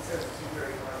license, he says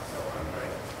security and so on,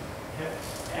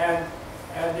 right?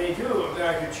 And they do,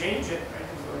 I could change it, I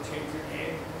can go change the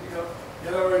name, you know. In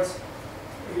other words,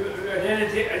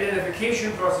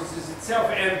 identification process is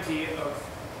itself empty of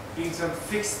being some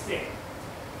fixed thing.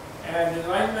 And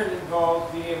enlightenment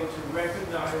involves being able to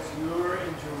recognize your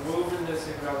interwovenness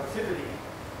in relativity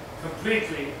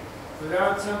completely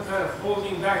without some kind of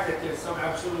holding back that there's some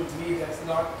absolute me that's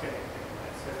not connected.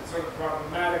 So it's sort of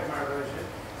problematic, my religion.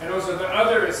 And also the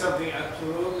other is something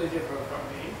absolutely different from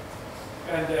me.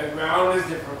 And the ground is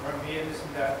different from me, and this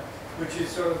and that, which is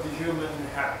sort of the human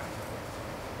habit.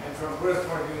 And from Buddhist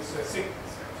point of view, it's a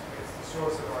sickness, actually. It's the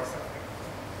source of our suffering.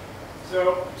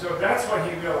 So that's what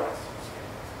he realized.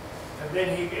 And then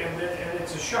and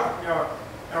it's a shock. Now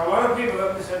a lot of people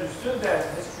have misunderstood that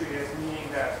in history as meaning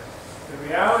that the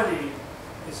reality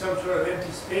is some sort of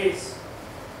empty space,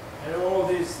 and all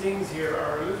these things here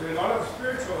are illusory. A lot of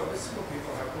spiritual and mystical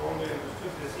people have wrongly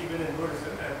understood this, even in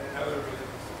Buddhism and in other religions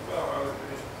as well, other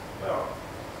traditions as well.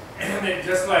 And it,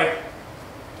 just like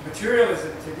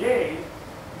materialism today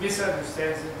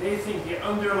misunderstands it, they think the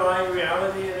underlying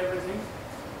reality and everything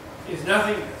is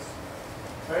nothingness.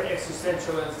 Right?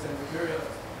 Existentialist and materialist.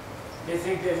 They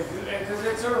think that if you, because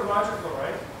it's sort of logical,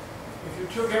 right? If you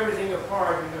took everything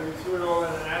apart, you know, you threw it all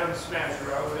in an atom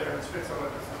smasher over there in Switzerland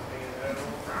or something, and it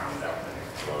all ground up and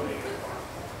exploding and so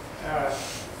on,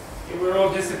 it would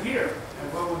all disappear.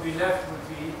 And what would be left would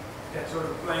be that sort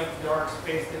of blank, dark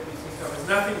space that we think of as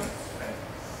nothingness. Right?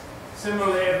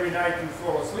 Similarly, every night you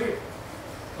fall asleep,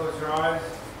 close your eyes,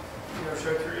 you know,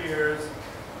 shut your ears,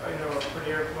 you know, put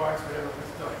earplugs, whatever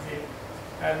it's not needed.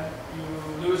 And you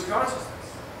lose consciousness,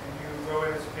 and you go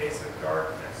in a space of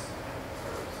darkness and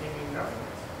sort of seeming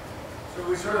nothingness. So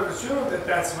we sort of assume that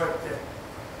that's what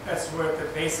the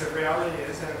base of reality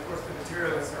is, and of course the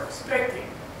materialists are expecting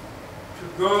to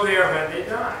go there when they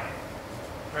die,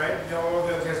 right? No,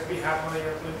 they'll just be happily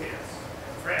oblivious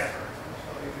forever.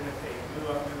 So even if they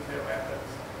blew up nuclear weapons,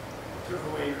 took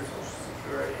away your social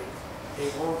security, they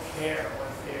won't care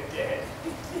once they're dead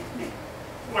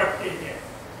what they did.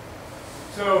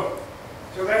 So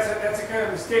that's a kind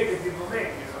of mistake that people make,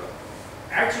 you know.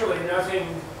 Actually, nothing.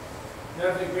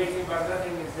 The great thing about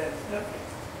nothing is that it's nothing.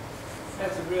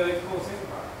 That's a really cool thing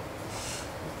about it.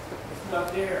 It's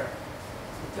not there.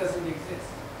 It doesn't exist.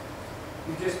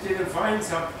 You just didn't find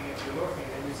something if you're looking,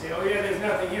 and you say, "Oh yeah, there's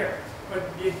nothing here," but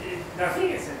nothing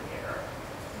isn't here.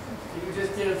 You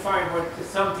just didn't find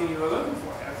something you were looking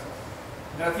for. That's all.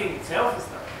 Nothing itself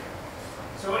is not here.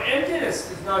 So emptiness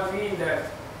does not mean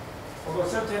that. Although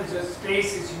sometimes the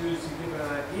space is used to give an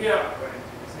idea of what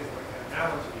emptiness is, like an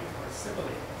analogy or a simile.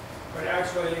 But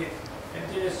actually,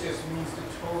 emptiness just means the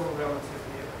total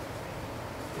relativity of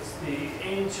it. It's the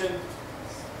ancient,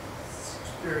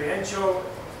 experiential,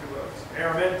 if you will,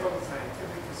 experimental,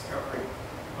 scientific discovery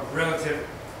of relativity,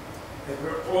 that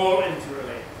we're all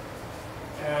interrelated.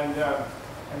 And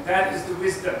that is the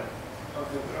wisdom of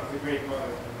the Great Mother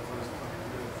in the Buddhist point of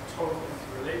view, the total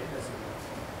interrelatedness of it.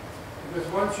 Because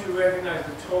once you recognize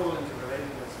the total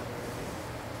interrelatedness of everything,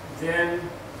 then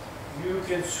you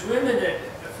can swim in it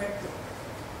effectively.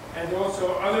 And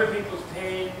also other people's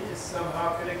pain is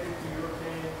somehow connected to your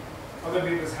pain. Other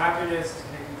people's happiness is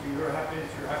connected to your happiness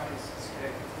is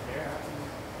connected to their happiness.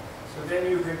 So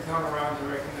then you can come around to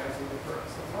recognizing the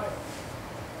purpose of life.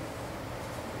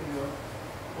 You know,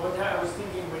 one time I was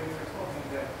thinking when we were talking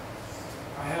that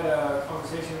I had a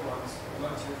conversation once at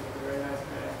luncheon with a very nice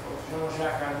man called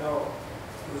Jean-Jacques Arnaud,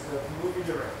 who was a movie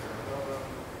director, a well-known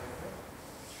movie director.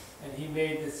 And he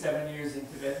made the 7 Years in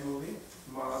Tibet movie.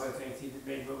 Among other things, he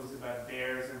made movies about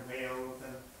bears and whales,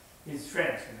 and he's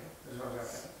French, you know,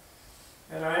 Jean-Jacques.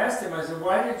 And I asked him, I said,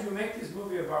 why did you make this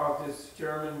movie about this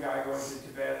German guy going to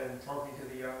Tibet and talking to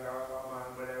the young Dalai Lama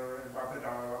and whatever, and about the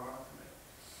Dalai Lama?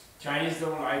 Chinese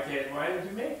don't like it, why did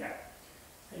you make that?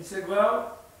 And he said,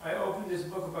 well, I opened this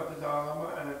book about the Dalai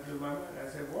Lama and it blew my mind. I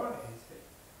said, why? He said,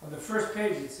 on the first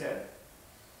page it said,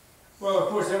 well, of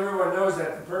course, everyone knows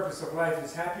that the purpose of life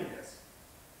is happiness.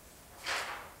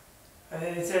 And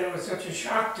then he said it was such a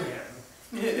shock to him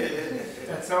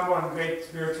that someone, great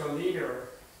spiritual leader,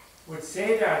 would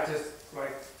say that just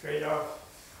like straight off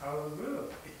out of the blue.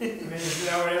 I mean, isn't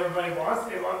that what everybody wants?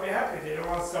 They want to be happy. They don't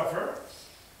want to suffer.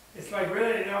 It's like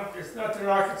really, you know, it's not the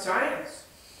rocket science.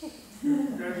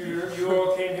 You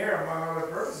all came here, among other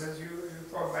purposes. You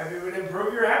thought maybe it would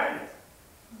improve your happiness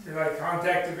to like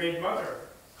contact the Great Mother.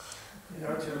 You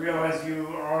know, to realize you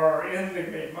are in the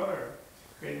Great Mother.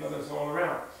 Great Mother's all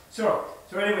around. So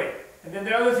anyway, and then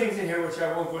the other things in here which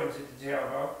I won't go into detail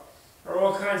about are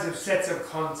all kinds of sets of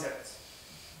concepts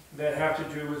that have to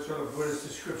do with sort of Buddhist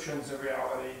descriptions of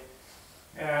reality.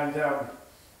 And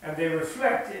they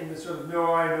reflect in the sort of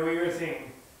no eye, no ear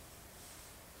thing.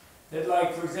 That,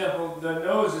 like, for example, the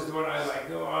nose is the one I like.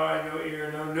 No eye, no ear,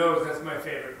 no nose. That's my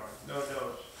favorite one. No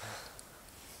nose.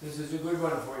 This is a good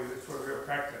one for you. It's for real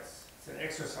practice. It's an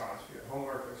exercise for your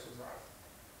homework exercise.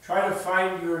 Try to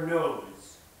find your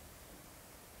nose.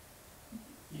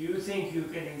 You think you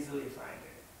can easily find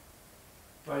it.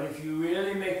 But if you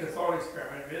really make the thought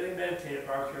experiment, really meditate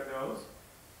about your nose,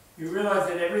 you realize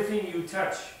that everything you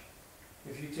touch,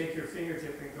 if you take your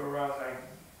fingertip and go around like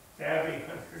dabbing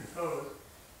on your nose,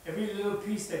 every little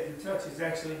piece that you touch is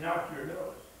actually not your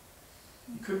nose.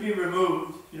 It could be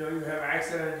removed. You know, you have an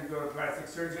accident, you go to a plastic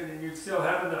surgeon, and you still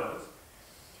have a nose.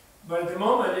 But at the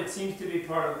moment, it seems to be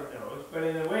part of the nose. But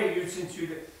in a way,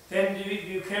 then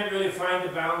you can't really find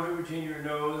the boundary between your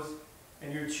nose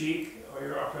and your cheek, or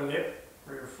your upper lip,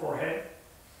 or your forehead,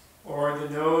 or the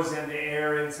nose and the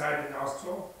air inside the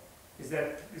nostril. Is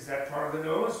that part of the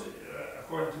nose,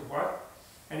 according to what?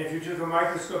 And if you took a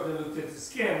microscope and looked at the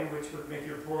skin, which would make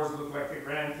your pores look like the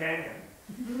Grand Canyon,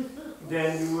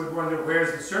 then you would wonder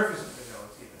where's the surface of the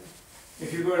nose even.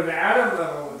 If you go to the atom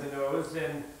level with the nose,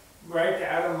 then right, the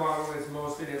atom model is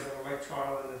mostly there's an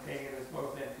electron and a thing, and it's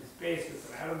mostly empty space with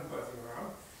an atom buzzing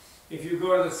around. If you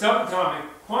go to the subatomic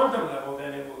quantum level,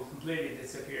 then it will completely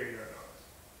disappear your nose.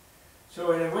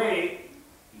 So in a way,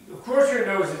 of course your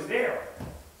nose is there.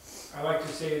 I like to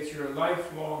say it's your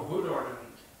lifelong hood ornament.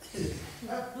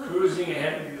 Cruising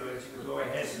ahead of you as you go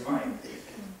ahead in life.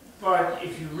 But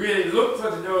if you really look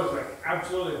for the nose, like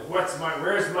absolutely, where's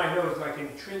my nose, like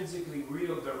intrinsically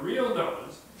real, the real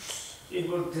nose, it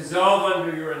will dissolve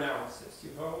under your analysis.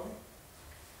 You follow me?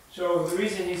 So the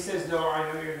reason he says no,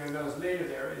 I know your nose later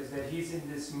there is that he's in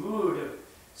this mood of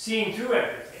seeing through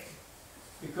everything.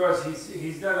 Because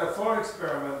he's done a thought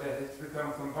experiment that has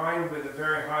become combined with a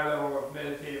very high level of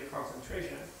meditative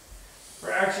concentration,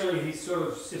 where actually he's sort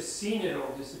of just seen it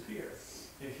all disappear,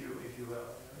 if you will.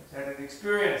 He's had an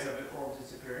experience of it all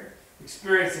disappearing,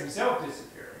 experienced himself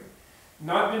disappearing,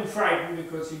 not been frightened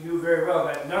because he knew very well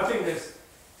that nothingness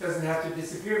doesn't have to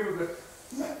disappear because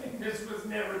nothingness was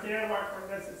never there.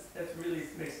 That really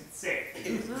makes it safe.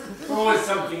 It's always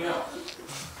something else.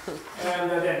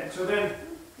 And then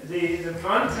the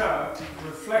mantra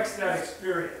reflects that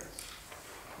experience.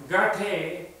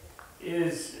 Gate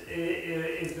is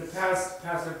the past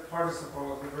passive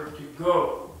participle of the verb to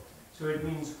go. So it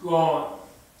means gone.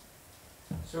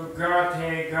 So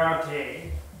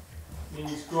gate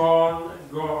means gone,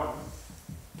 gone.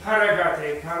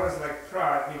 Paragate, para is like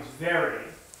pra, means very,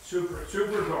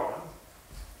 super gone.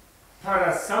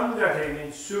 Parasamgate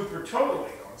means super totally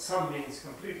gone. Sam means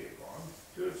completely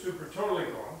gone. Super totally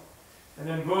gone. And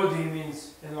then bodhi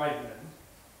means enlightenment.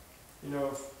 You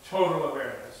know, total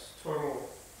awareness, total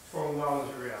knowledge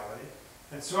of reality.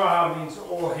 And swaha means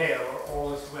all hail, or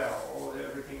all is well,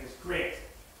 everything is great.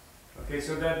 Okay,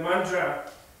 so that mantra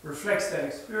reflects that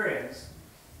experience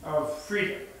of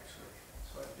freedom, actually.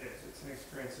 That's what it is. It's an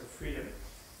experience of freedom,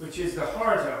 which is the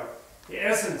heart of, the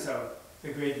essence of the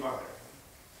Great Mother.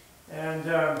 And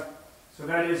so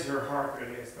that is her heart,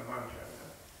 really, is the mantra.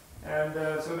 And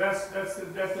so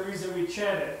that's the reason we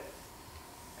chant it.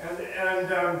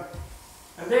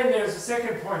 And then there's a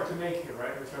second point to make here,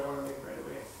 right, which I want to make right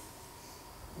away,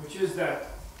 which is that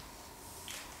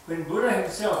when Buddha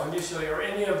himself initially, or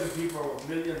any of the people,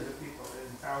 millions of people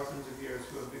in thousands of years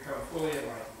who have become fully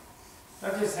enlightened,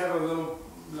 not just have a little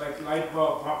like light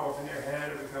bulb pop off in their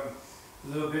head or become a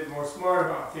little bit more smart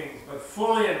about things, but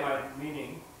fully enlightened,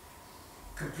 meaning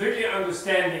completely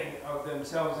understanding of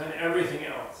themselves and everything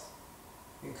else,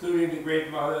 including the Great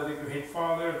Mother, the Great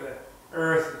Father, the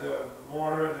earth, the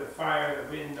water, the fire, the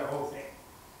wind, the whole thing.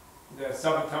 The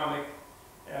subatomic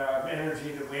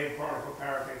energy, the wave particle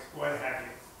paradox, what have you.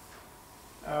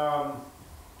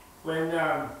 When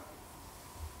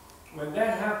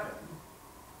that happens,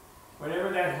 whenever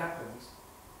that happens,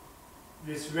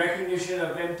 this recognition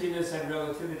of emptiness and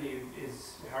relativity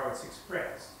is how it's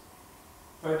expressed.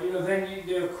 But you know, then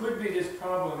there could be this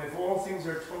problem if all things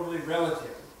are totally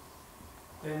relative.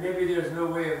 Then maybe there's no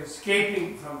way of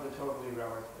escaping from the totally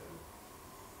relative.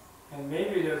 And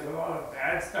maybe there's a lot of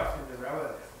bad stuff in the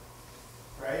relative,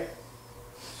 right?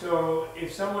 So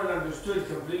if someone understood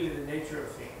completely the nature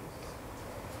of things,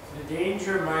 the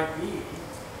danger might be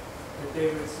that they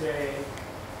would say,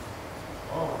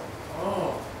 oh,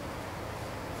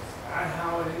 is that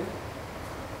how it is?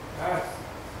 That's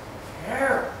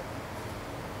terrible.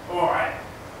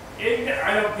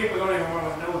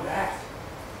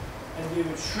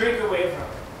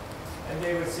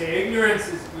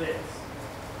 bliss.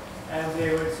 And they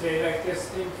would say, like, just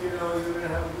think, you know, you're going to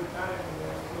have a good time. And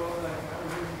they'll go, like, how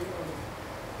are you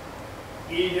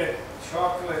doing? Eat a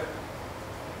chocolate,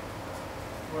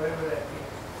 whatever that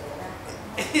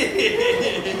is.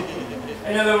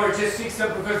 In other words, just seek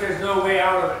something because there's no way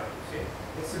out of it. See?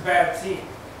 It's a bad scene.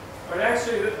 But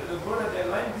actually, the Buddha, the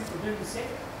enlightened people didn't say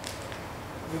that.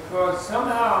 Because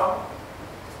somehow,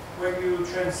 when you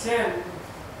transcend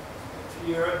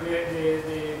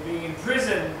the being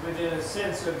imprisoned within a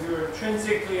sense of your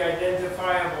intrinsically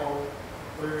identifiable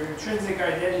or your intrinsic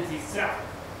identity self,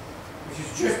 which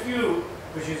is just you,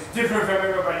 which is different from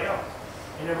everybody else,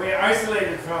 in a way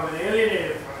isolated from and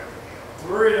alienated from everything else,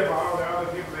 worried about the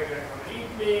other people, they're going to come and eat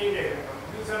me, they're going to come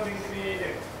and do something to me,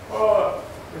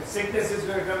 the sickness is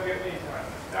going to come get me, so I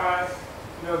must die.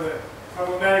 You know, the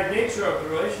problematic nature of the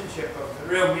relationship of the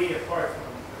real me apart from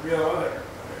the real other and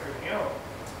everything else.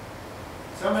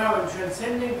 Somehow in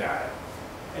transcending that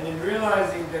and in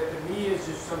realizing that the me is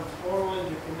just some total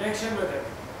interconnection with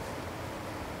everything,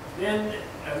 then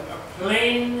the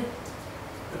plane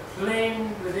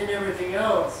within everything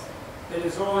else that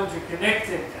is all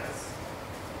interconnectedness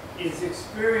is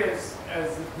experienced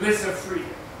as the bliss of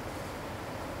freedom.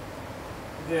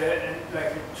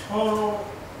 Like a total,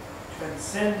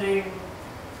 transcending,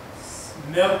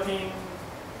 melting,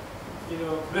 you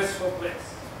know, blissful bliss.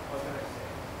 What can I say?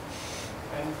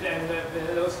 And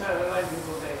those kind of enlightened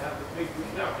people, they have a big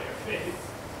grin on their face.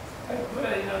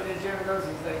 Buddha, you know, the German knows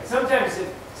he's like, sometimes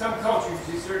in some cultures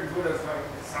you see certain Buddhas, like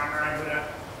the samurai Buddha,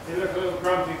 they look a little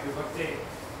grumpy because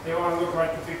they want to look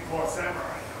like the big four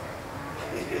samurai.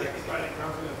 You know, they like slightly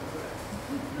grumpy with the Buddha.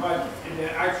 But in the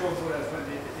actual Buddhas, when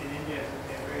in India,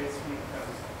 they're very sweet,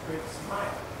 great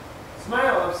smile.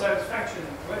 Smile of satisfaction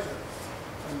and pleasure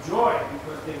and joy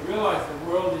because they realize the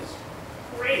world is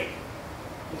great.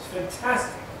 It's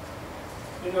fantastic.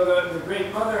 You know, the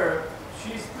Great Mother,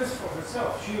 she's blissful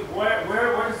herself. What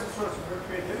is the source of her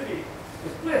creativity?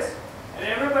 Is bliss. And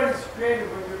everybody's creative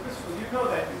when you're blissful. You know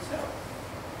that yourself.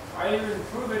 I even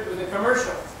prove it with a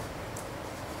commercial.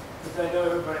 Because I know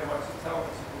everybody watches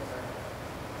television.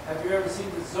 Have you ever seen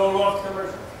the Zoloft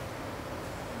commercial?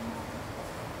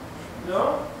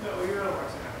 No? No, you're not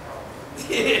watching that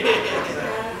probably.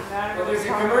 Well, there's a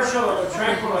commercial of a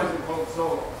tranquilizer called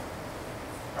Zoloft.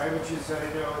 Right, which is, you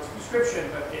know, it's prescription,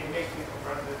 but they make people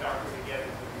run to the doctor to get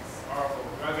into these horrible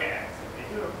drug ads that they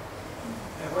do.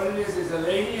 And what it is a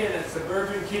lady in a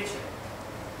suburban kitchen,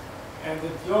 and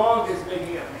the dog is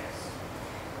making a mess,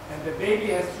 and the baby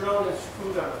has thrown its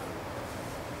food on the floor,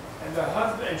 and the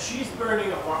husband, and she's burning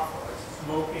a waffle, it's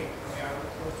smoking coming out of the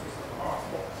toaster, some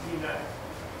awful peanut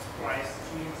slice,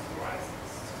 cheese slice,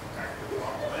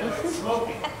 and it's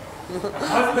smoking. The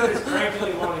husband is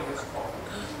crankily wanting his coffee.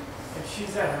 And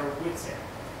she's at her wit's end.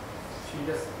 She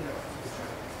just, you know, she's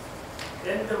trying.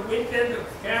 Then the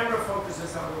camera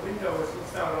focuses on the window, which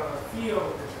looks out on a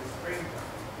field that is springtime.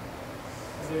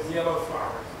 And there's yellow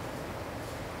flowers.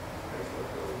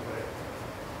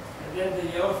 And then the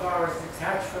yellow flowers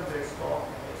detach from their stalk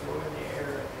and they go in the air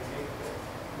and they make the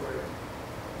word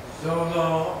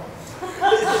Zolo.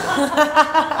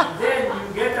 And then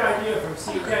you get the idea from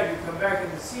seeing that, you come back in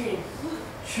the scene,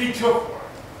 she took one.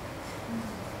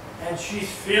 And she's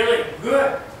feeling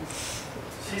good.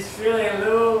 She's feeling a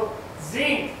little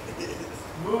zing.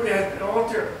 Mood has been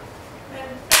altered.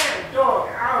 And bam, dog,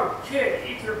 out, kid,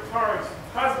 eat your parts.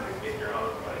 Husband, get your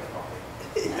own bloody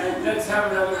coffee. And let's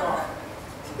have another coffee.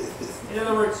 In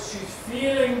other words, she's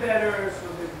feeling better, so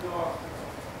there's no obstacle.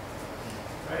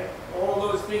 Right? All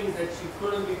those things that she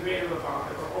couldn't be creative about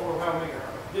that were overwhelming her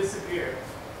disappeared.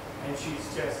 And she's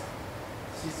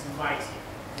mighty.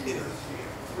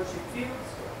 So she feels.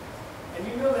 And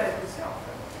you know that yourself.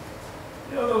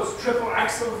 You know those triple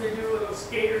axles they do with those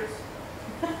skaters?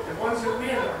 The ones who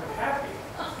win are happy.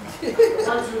 The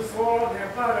ones who fall on their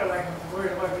butt are like, I'm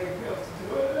worried about being able to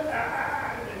do it.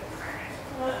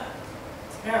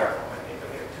 Terrible when they go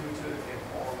there too, they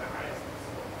fall on their eyes.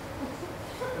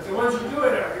 But the ones who do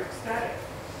it are ecstatic.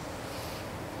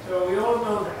 So we all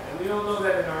know that, and we all know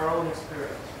that in our own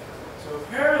experience. So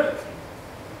apparently,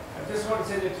 I just want to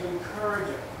say that to encourage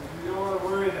us, because we don't want to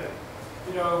worry that,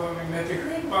 you know, when we met the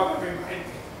Great Mother, we might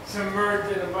be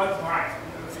submerged in a mud pile.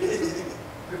 You know,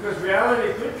 because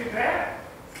reality could be bad.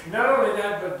 Not only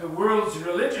that, but the world's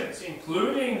religions,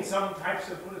 including some types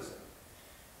of Buddhism,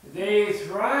 they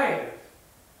thrive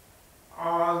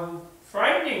on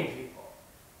frightening people.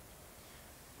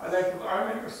 I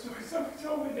remember a story, somebody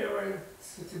told me they were in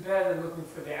Tibet and looking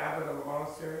for the abbot of a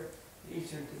monastery, in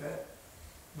eastern Tibet,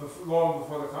 long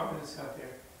before the communists got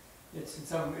there. it's in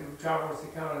some traveler's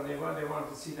account, and they wanted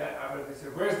to see that abbot. They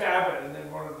said, "Where's the abbot?" And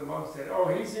then one of the monks said, "Oh,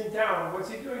 he's in town. What's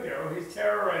he doing there?" "Oh, he's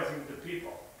terrorizing the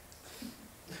people."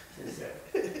 He said,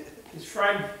 "He's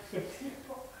frightening the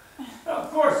people."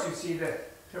 Of course, you see that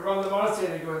to run the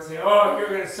monastery, they go and say, "Oh, you're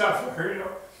going to suffer," you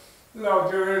know.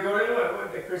 No, you're going to go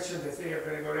to the Christians. They say you're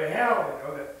going to go to hell. You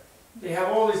know that they have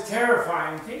all these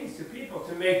terrifying things to people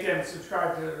to make them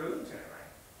subscribe to the religion,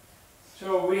 right?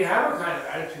 So we have a kind of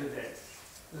attitude that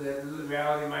the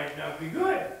reality might not be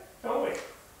good, don't we?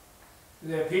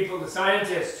 The people, the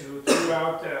scientists who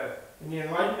throughout in the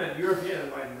Enlightenment, European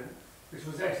Enlightenment, which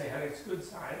was actually had its good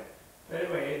side, but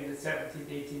anyway, in the 17th,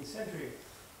 18th century,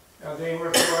 they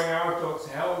were throwing out those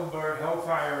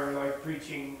hellfire, like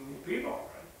preaching people.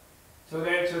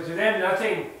 Right? So to them,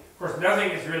 nothing, of course,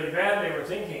 nothing is really bad. They were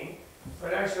thinking,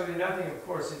 but actually, nothing, of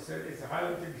course, it's a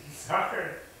highly to be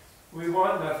desired. We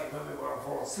want nothing when we want to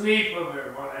fall asleep, when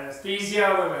we want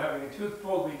anesthesia, when we're having a tooth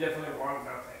pulled, we definitely want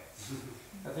nothing.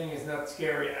 Nothing is not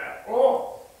scary at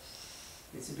all.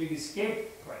 It's a big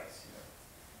escape place. You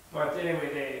know. But anyway,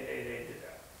 they did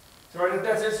that. So I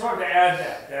just wanted to add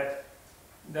that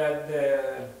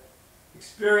the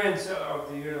experience of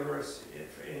the universe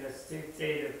in a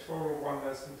state of total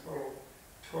oneness and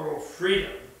total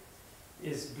freedom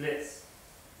is bliss.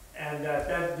 And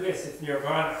that bliss is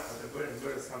nirvana, or the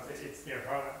Buddhist something, it's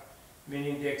nirvana,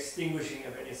 meaning the extinguishing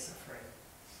of any suffering.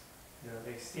 You know,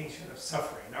 the extinction of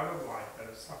suffering, not of life, but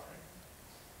of suffering.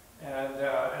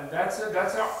 And that's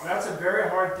a very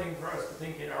hard thing for us to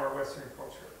think in our Western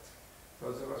culture.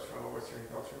 Those of us from a Western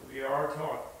culture, we are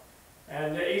taught.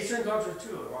 And the Eastern culture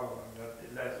too, a lot of them,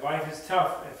 that life is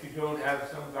tough if you don't have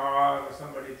some God or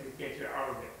somebody to get you out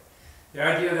of it. The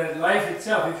idea that life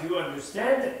itself, if you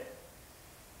understand it,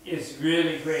 is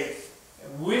really great.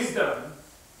 Wisdom,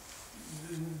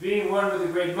 being one with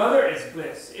the Great Mother, is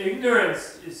bliss.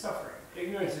 Ignorance is suffering.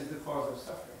 Ignorance is the cause of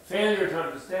suffering. Failure to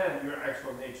understand your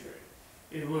actual nature,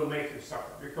 it will make you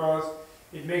suffer, because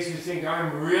it makes you think,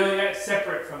 I'm really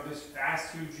separate from this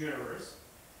vast, huge universe.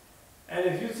 And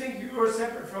if you think you are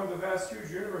separate from the vast,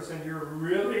 huge universe, and you're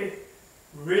really,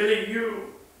 really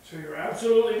you, so you're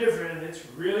absolutely different, and it's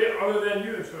really other than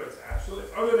you, so it's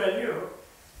absolutely other than you,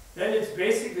 then it's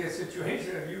basically a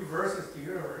situation of you versus the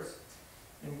universe.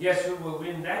 And guess who will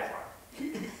win that one?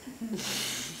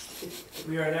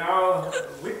 We are now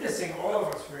witnessing, all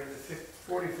of us, we're in the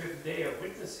 45th day of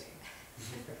witnessing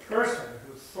a person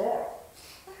who thought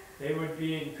they would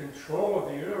be in control of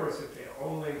the universe if they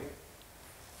only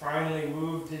finally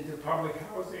moved into public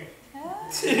housing.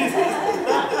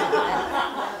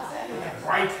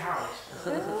 White House.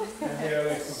 And they are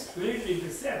like completely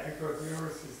beset because the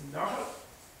universe is not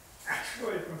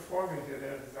actually conforming to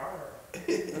their desire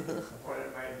of what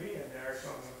it might be, and they're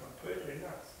going completely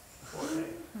nuts. Poor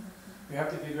thing. We have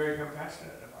to be very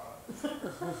compassionate about it.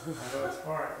 I know it's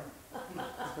hard.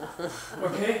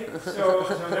 Okay, so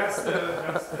that's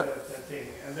the thing.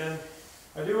 And then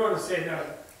I do want to say now,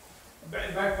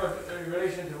 back in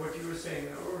relation to what you were saying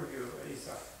in the overview,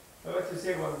 Isa, I'd like to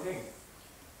say one thing.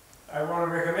 I want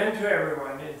to recommend to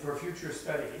everyone, and for future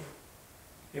study,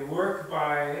 a work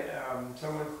by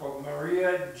someone called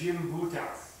Maria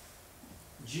Gimbutas,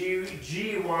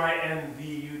 Gymbutas,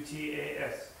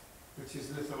 which is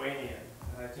Lithuanian,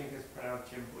 and I think it's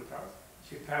pronounced Gimbutas.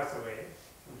 She passed away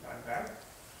some time back.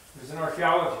 She was an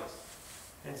archaeologist,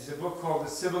 and it's a book called The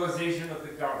Civilization of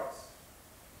the Gods.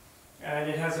 And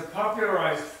it has a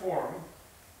popularized form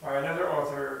by another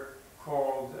author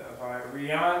called, by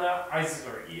Rihanna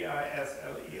Eisler,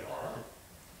 E-I-S-L-E-R,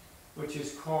 which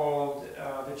is called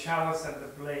The Chalice and the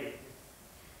Blade.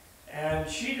 And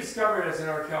she discovered as an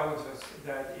archaeologist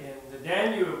that in the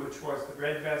Danube, which was the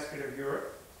breadbasket of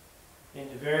Europe, in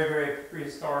the very, very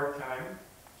prehistoric time,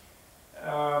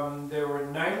 there were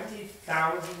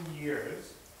 90,000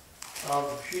 years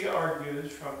of, she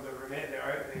argues, from the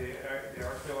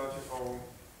archaeological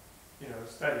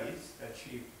studies that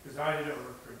she presided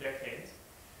over for decades,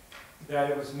 that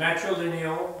it was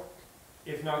matrilineal,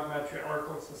 if not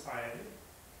matriarchal society.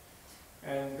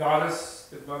 And goddess,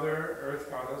 the mother earth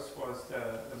goddess, was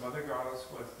the mother goddess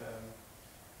was the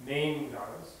main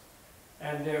goddess.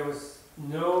 And there was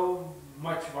no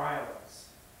much violence.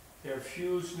 There were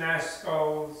few smashed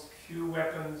skulls, few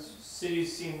weapons.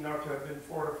 Cities seem not to have been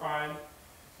fortified.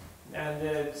 And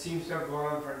it seems to have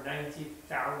gone on for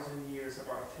 90,000 years.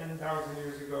 About 10,000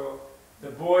 years ago,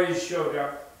 the boys showed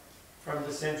up from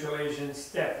the Central Asian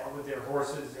steppe with their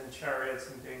horses and chariots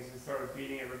and things and started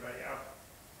beating everybody up.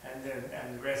 And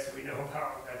the rest we know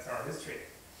about. That's our history.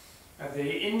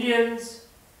 The Indians,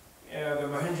 the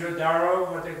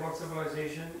Mohenjo-Daro, what they call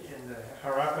civilization, in the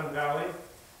Harappan Valley,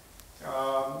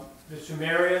 The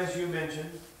Sumerians you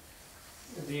mentioned,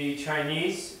 the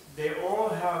Chinese, they all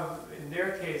have, in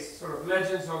their case, sort of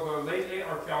legends, although lately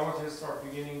archaeologists are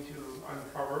beginning to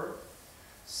uncover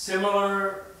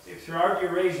similar, throughout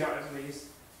Eurasia at least,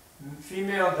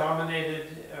 female-dominated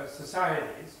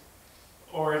societies,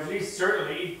 or at least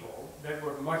certainly equal, that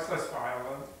were much less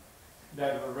violent,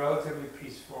 that were relatively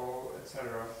peaceful,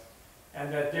 etc.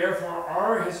 And that therefore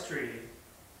our history,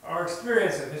 our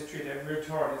experience of history that we're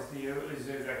taught is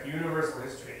like universal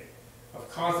history of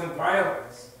constant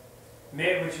violence,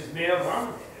 which is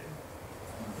male-dominated,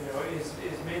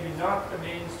 is maybe not the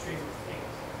mainstream of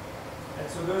things. And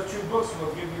so those two books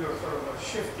will give you a sort of a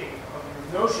shifting of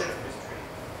your notion of history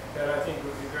that I think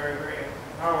would be very, very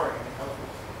empowering and helpful.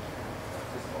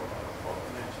 This whole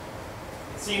dimension.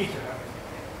 It seems to have been.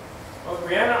 Well,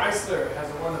 Brianna Eisler has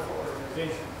a wonderful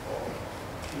organization called,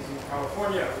 she's in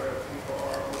California, where people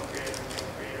are all creative and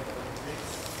creative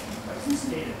organizations. That's the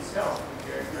state itself, and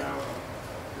Gary Brown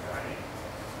presiding.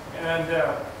 And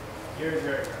Gary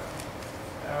Brown,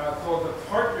 called the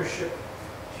Partnership.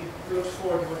 She looks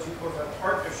forward to what she calls a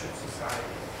partnership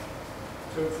society.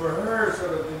 So for her,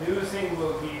 sort of the new thing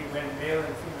will be when male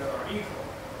and female are equal.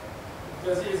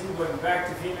 It isn't going back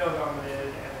to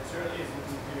female-dominated, and it certainly isn't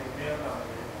doing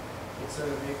male-dominated. It's sort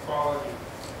of an equality,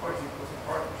 what she calls a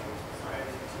partnership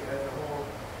society. She has a whole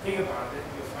thing about it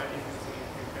you'll find interesting if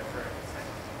you've got her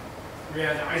excited.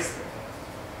 Brianna Eisler,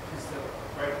 she's still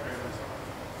right very much on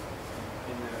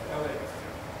in LA right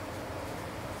now.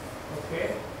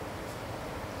 Okay?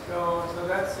 So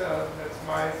that's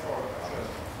my thought about it.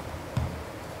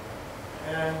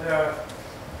 And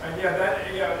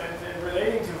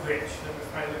relating to which, let me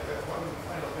find one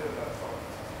final bit of that thought.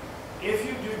 If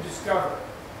you do discover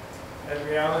that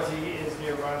reality is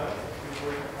nirvana, if you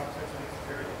were to have such an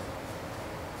experience,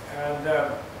 and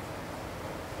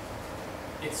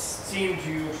it seemed to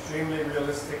you extremely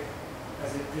realistic,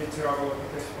 as it did to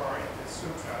Avalokiteshvara in the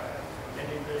sutra, and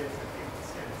many millions of people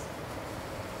since,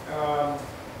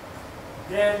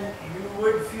 then you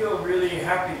would feel really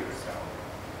happy yourself.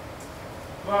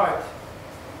 But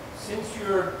since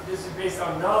this is based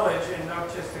on knowledge and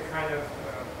not just a kind of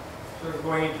sort of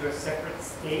going into a separate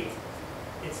state,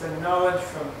 it's a knowledge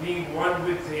from being one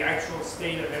with the actual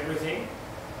state of everything,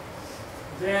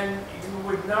 then you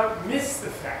would not miss the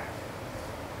fact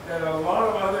that a lot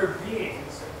of other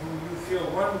beings who you feel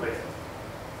one with,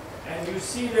 and you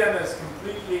see them as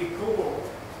completely cool,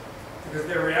 because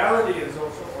their reality is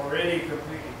also already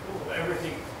completely cool.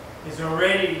 Everything is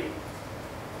already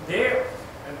there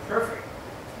and perfect.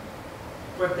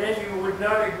 But then you would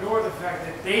not ignore the fact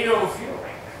that they don't feel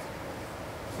like that,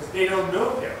 because they don't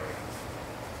know their reality.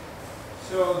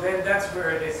 So then that's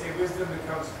where they say wisdom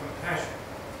becomes compassion.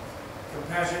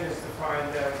 Compassion is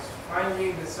defined as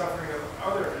finding the suffering of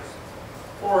others,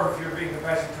 or if you're being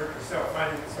compassionate toward yourself,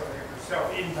 finding the suffering of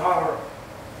yourself intolerable.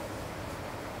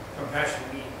 Compassion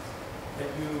means that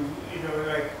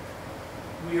like,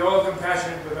 we all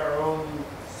compassionate with our own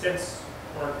sense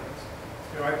organs.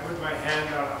 I put my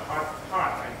hand on a hot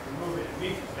pot, I can remove it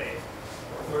immediately,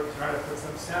 or try to put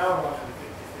some salve on it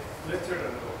if it glittered a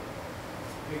little.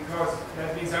 Because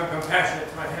that means I'm compassionate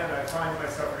to my hand, I find my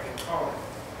suffering intolerable.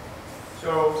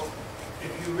 So,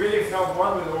 if you really felt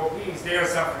one with all beings, their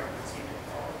suffering would seem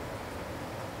intolerable.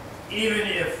 Even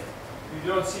if you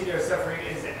don't see their suffering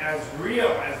as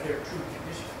real as their true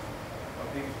condition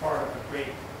of being part of a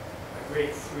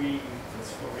great free,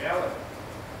 blissful reality.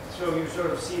 So you sort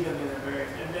of see them in a very,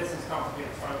 and this is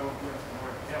complicated, so I won't go into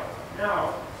more detail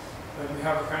now, but we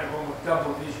have a kind of almost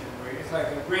double vision where it's like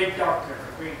a great doctor,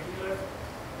 a great healer.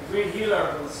 The great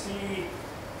healer will see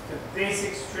the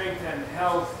basic strength and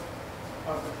health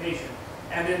of the patient,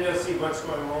 and then they'll see what's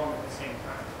going wrong at the same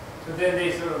time. So then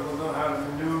they sort of will know how to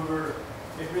maneuver,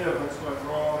 get rid of what's going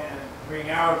wrong, and bring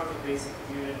out the basic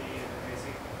unity and the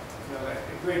basic, like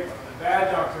the great one. The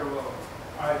bad doctor will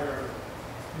either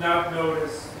not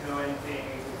notice, anything,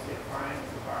 just get fine,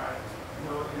 goodbye,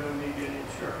 you don't need an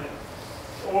insurance.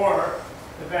 Or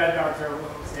the bad doctor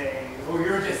will say, oh,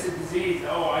 you're just a disease,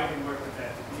 oh, I can work with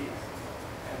that disease.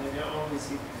 And then they'll only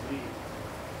see the disease.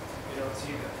 They don't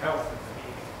see the health of the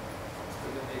being.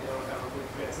 So that they don't have a good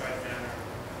bedside manner,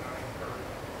 or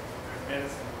their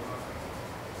medicine will not.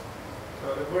 So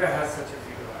the Buddha has such a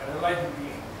view. An enlightened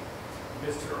being,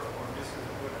 Mr. or Mrs.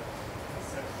 the Buddha, has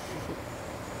such a view.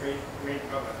 Great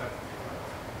mother.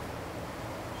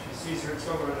 She sees her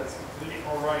children as completely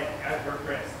all right at her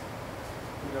breast,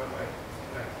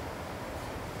 like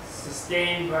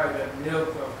sustained by the milk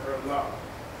of her love.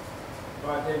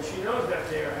 But then she knows that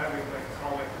they are having like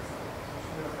colic or something, so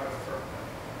she knows how to firm them.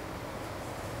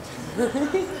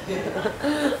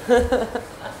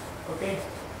 Okay?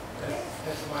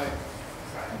 That's my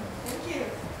side. Thank you.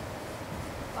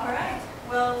 All right.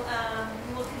 Well,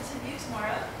 we will continue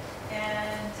tomorrow,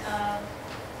 and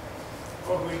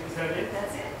Oh, wait, is that it?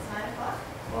 that's it. It's 9 o'clock.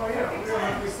 Oh, yeah, Perfect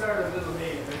time. we started a little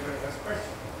late. If anybody has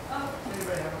questions. Oh,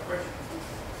 Anybody have a question?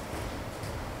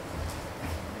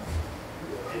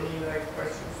 Any, like,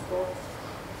 questions, thoughts?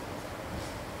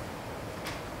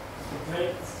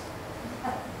 Complaints?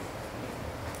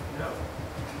 No?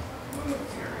 Well,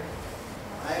 Terry,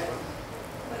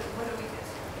 what do we do?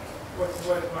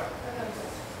 what?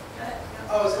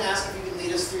 I was going to ask if you could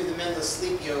lead us through the Menla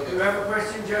sleep Do you yoga. have a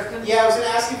question, Justin? Yeah, I was going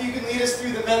to ask if you could lead us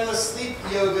through the Menla sleep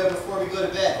yoga before we go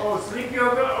to bed. Oh, sleep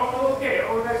yoga? Oh, okay.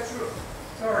 Oh, that's true.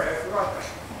 Sorry, I forgot that.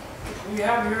 We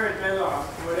have here at Menla,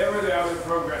 whatever the other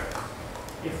program,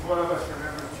 if one of us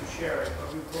remembers to share it,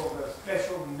 what we call the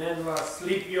special Menla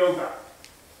sleep yoga.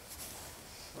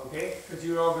 Okay? Because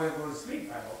you're all going to go to sleep,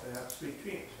 I hope, and have sweet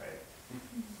dreams, right?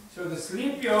 So the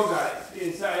sleep yoga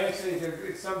is actually,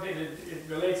 it's something, it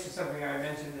relates to something I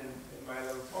mentioned in my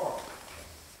little talk.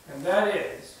 And that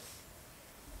is,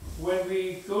 when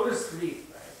we go to sleep,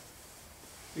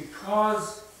 right,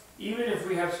 because even if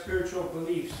we have spiritual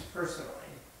beliefs personally,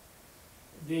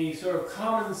 the sort of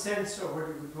common sense, or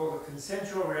what we call the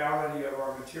consensual reality of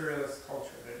our materialist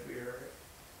culture that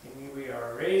we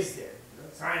are raised in,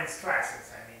 science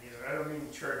classes, I mean, I don't mean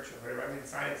church or whatever, I mean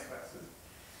science classes.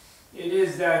 It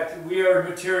is that we are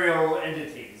material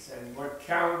entities, and what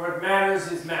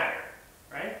matters is matter,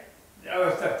 right? The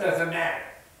other stuff doesn't matter,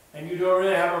 and you don't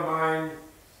really have a mind,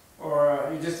 or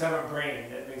you just have a brain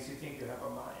that makes you think you have a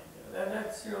mind. And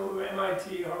that's,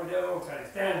 MIT, Harvard, they're all kind of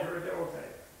Stanford, they're all kind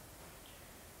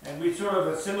of, and we sort of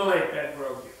assimilate that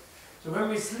worldview. So when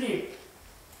we sleep,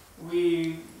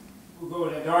 we go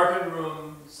in a darkened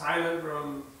room, silent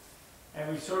room,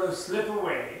 and we sort of slip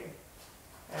away.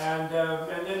 And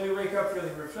then we wake up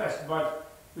feeling refreshed.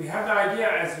 But we have the idea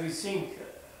as we sink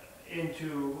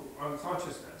into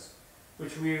unconsciousness,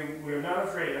 which we're not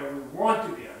afraid of, we want to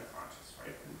be unconscious,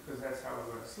 right? Because that's how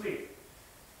we're going to sleep.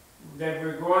 That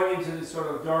we're going into this sort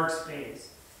of dark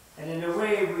space. And in a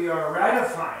way we are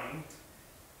ratifying,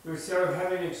 we're sort of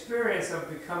having an experience of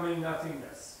becoming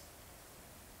nothingness.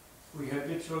 We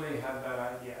habitually have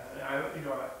that idea.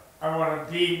 I want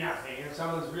to be nothing. If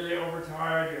someone's really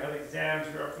overtired, you had exams,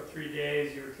 you're up for 3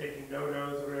 days, you were taking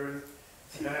no-nos or whatever, and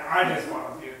then I just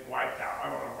want to be wiped out. I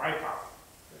want to wipe out.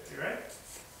 Right?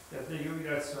 That's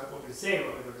what we say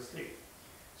when we go to sleep.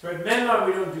 So at Menla,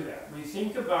 we don't do that. We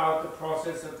think about the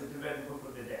process of the Tibetan Book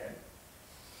of the Dead,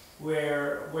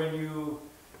 where when you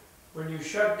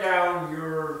shut down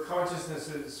your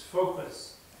consciousness's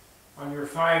focus on your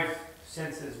 5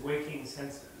 senses, waking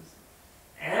senses,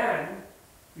 and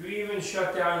you even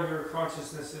shut down your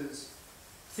consciousness's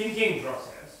thinking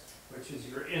process, which is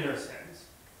your inner sense,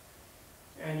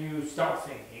 and you stop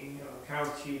thinking, count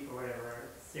sheep or whatever,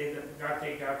 say the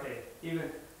gate, even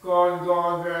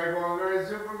gone, very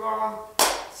super gone,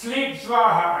 sleep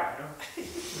swaha,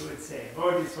 you would say,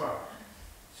 bodhiswaha.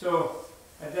 So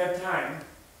at that time,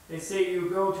 they say you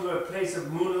go to a place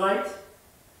of moonlight,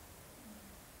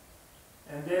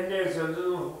 and then there's a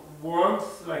little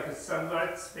warmth, like a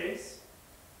sunlight space.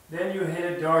 Then you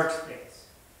hit a dark space.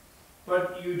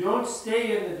 But you don't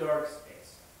stay in the dark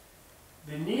space.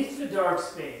 Beneath the dark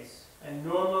space, and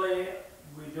normally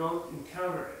we don't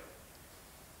encounter it,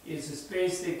 is a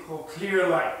space they call clear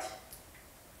light.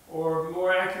 Or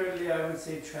more accurately, I would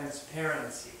say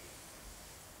transparency.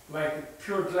 Like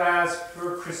pure glass,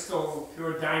 pure crystal,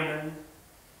 pure diamond.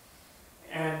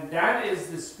 And that is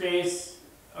the space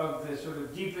of the sort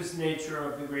of deepest nature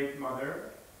of the Great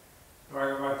Mother,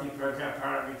 Bhagavati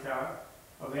Prajnaparamita,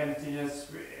 of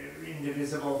emptiness,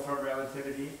 indivisible from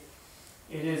relativity.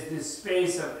 It is this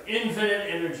space of infinite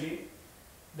energy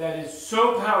that is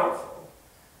so powerful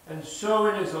and so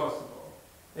inexhaustible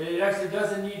that it actually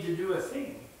doesn't need to do a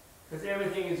thing, because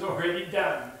everything is already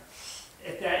done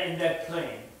in that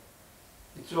plane.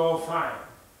 It's all fine.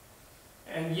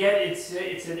 And yet it's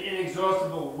an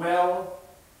inexhaustible well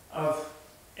of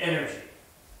energy.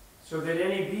 So that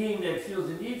any being that feels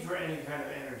the need for any kind of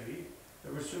energy,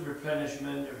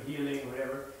 replenishment or healing or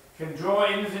whatever, can draw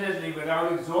infinitely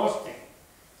without exhausting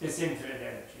this infinite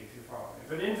energy, if you follow me.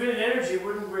 But infinite energy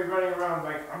wouldn't be running around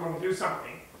like, I'm going to do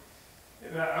something.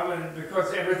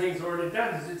 Because everything's already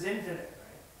done, because it's infinite,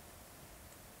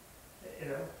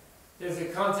 right? There's a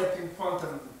concept in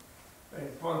quantum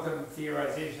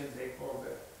theorizations they call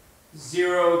the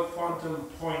zero quantum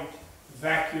point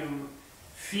vacuum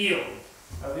field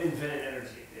of infinite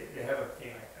energy. They have a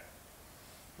thing like that.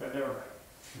 But never mind.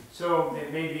 So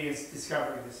maybe it's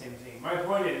discovering the same thing. My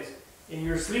point is, in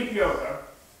your sleep yoga,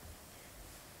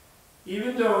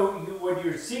 even though what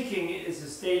you're seeking is a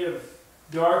state of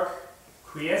dark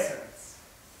quiescence,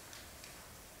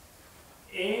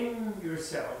 aim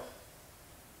yourself,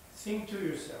 think to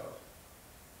yourself,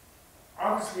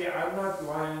 obviously I'm not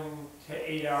lying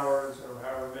to 8 hours or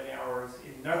however many hours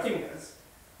in nothingness,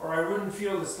 or I wouldn't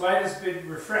feel the slightest bit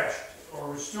refreshed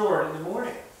or restored in the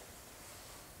morning.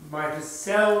 The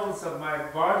cells of my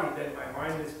body that my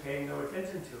mind is paying no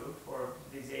attention to for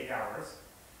these 8 hours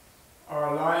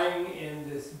are lying in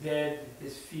this bed,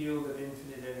 this field of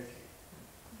infinite energy.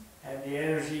 And the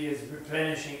energy is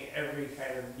replenishing every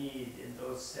kind of need in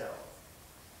those cells.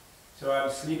 So I'm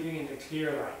sleeping in the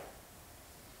clear light.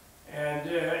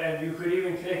 And you could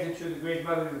even connect it to the Great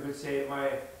Mother. You could say,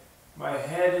 my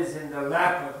head is in the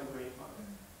lap of the Great Mother,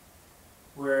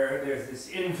 where there's this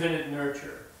infinite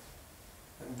nurture.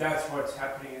 And that's what's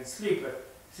happening in sleep. But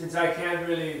since I can't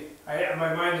really,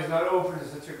 my mind is not open to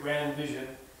such a grand vision,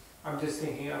 I'm just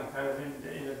thinking I'm kind of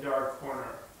in a dark corner,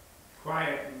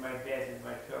 quiet in my bed, in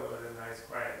my pillow, in a nice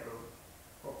quiet room,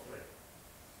 hopefully.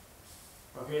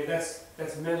 Okay, that's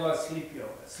Menla sleep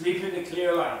yoga. Sleep in the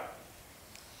clear light.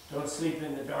 Don't sleep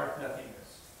in the dark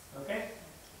nothingness. Okay?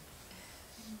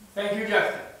 Thank you,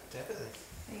 Justin. Definitely.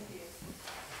 Thank you.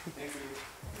 Thank you.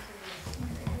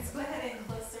 Let's go ahead and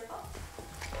close circle.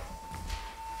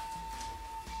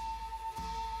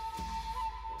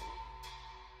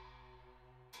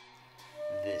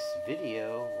 This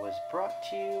video was brought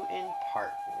to you in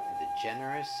part with the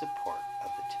generous support of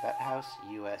the Tibet House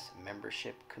U.S.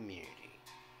 membership community.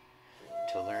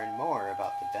 To learn more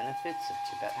about the benefits of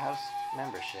Tibet House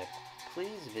membership,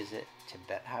 please visit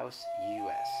Tibet House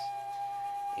U.S.,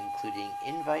 including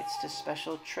invites to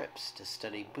special trips to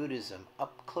study Buddhism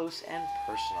up close and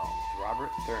personal with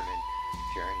Robert Thurman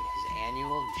during his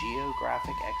annual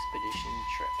geographic expedition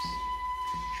trips.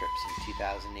 Trips in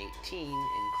 2018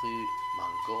 include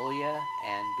Mongolia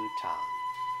and Bhutan.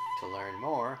 To learn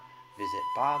more, visit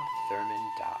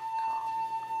bobthurman.com.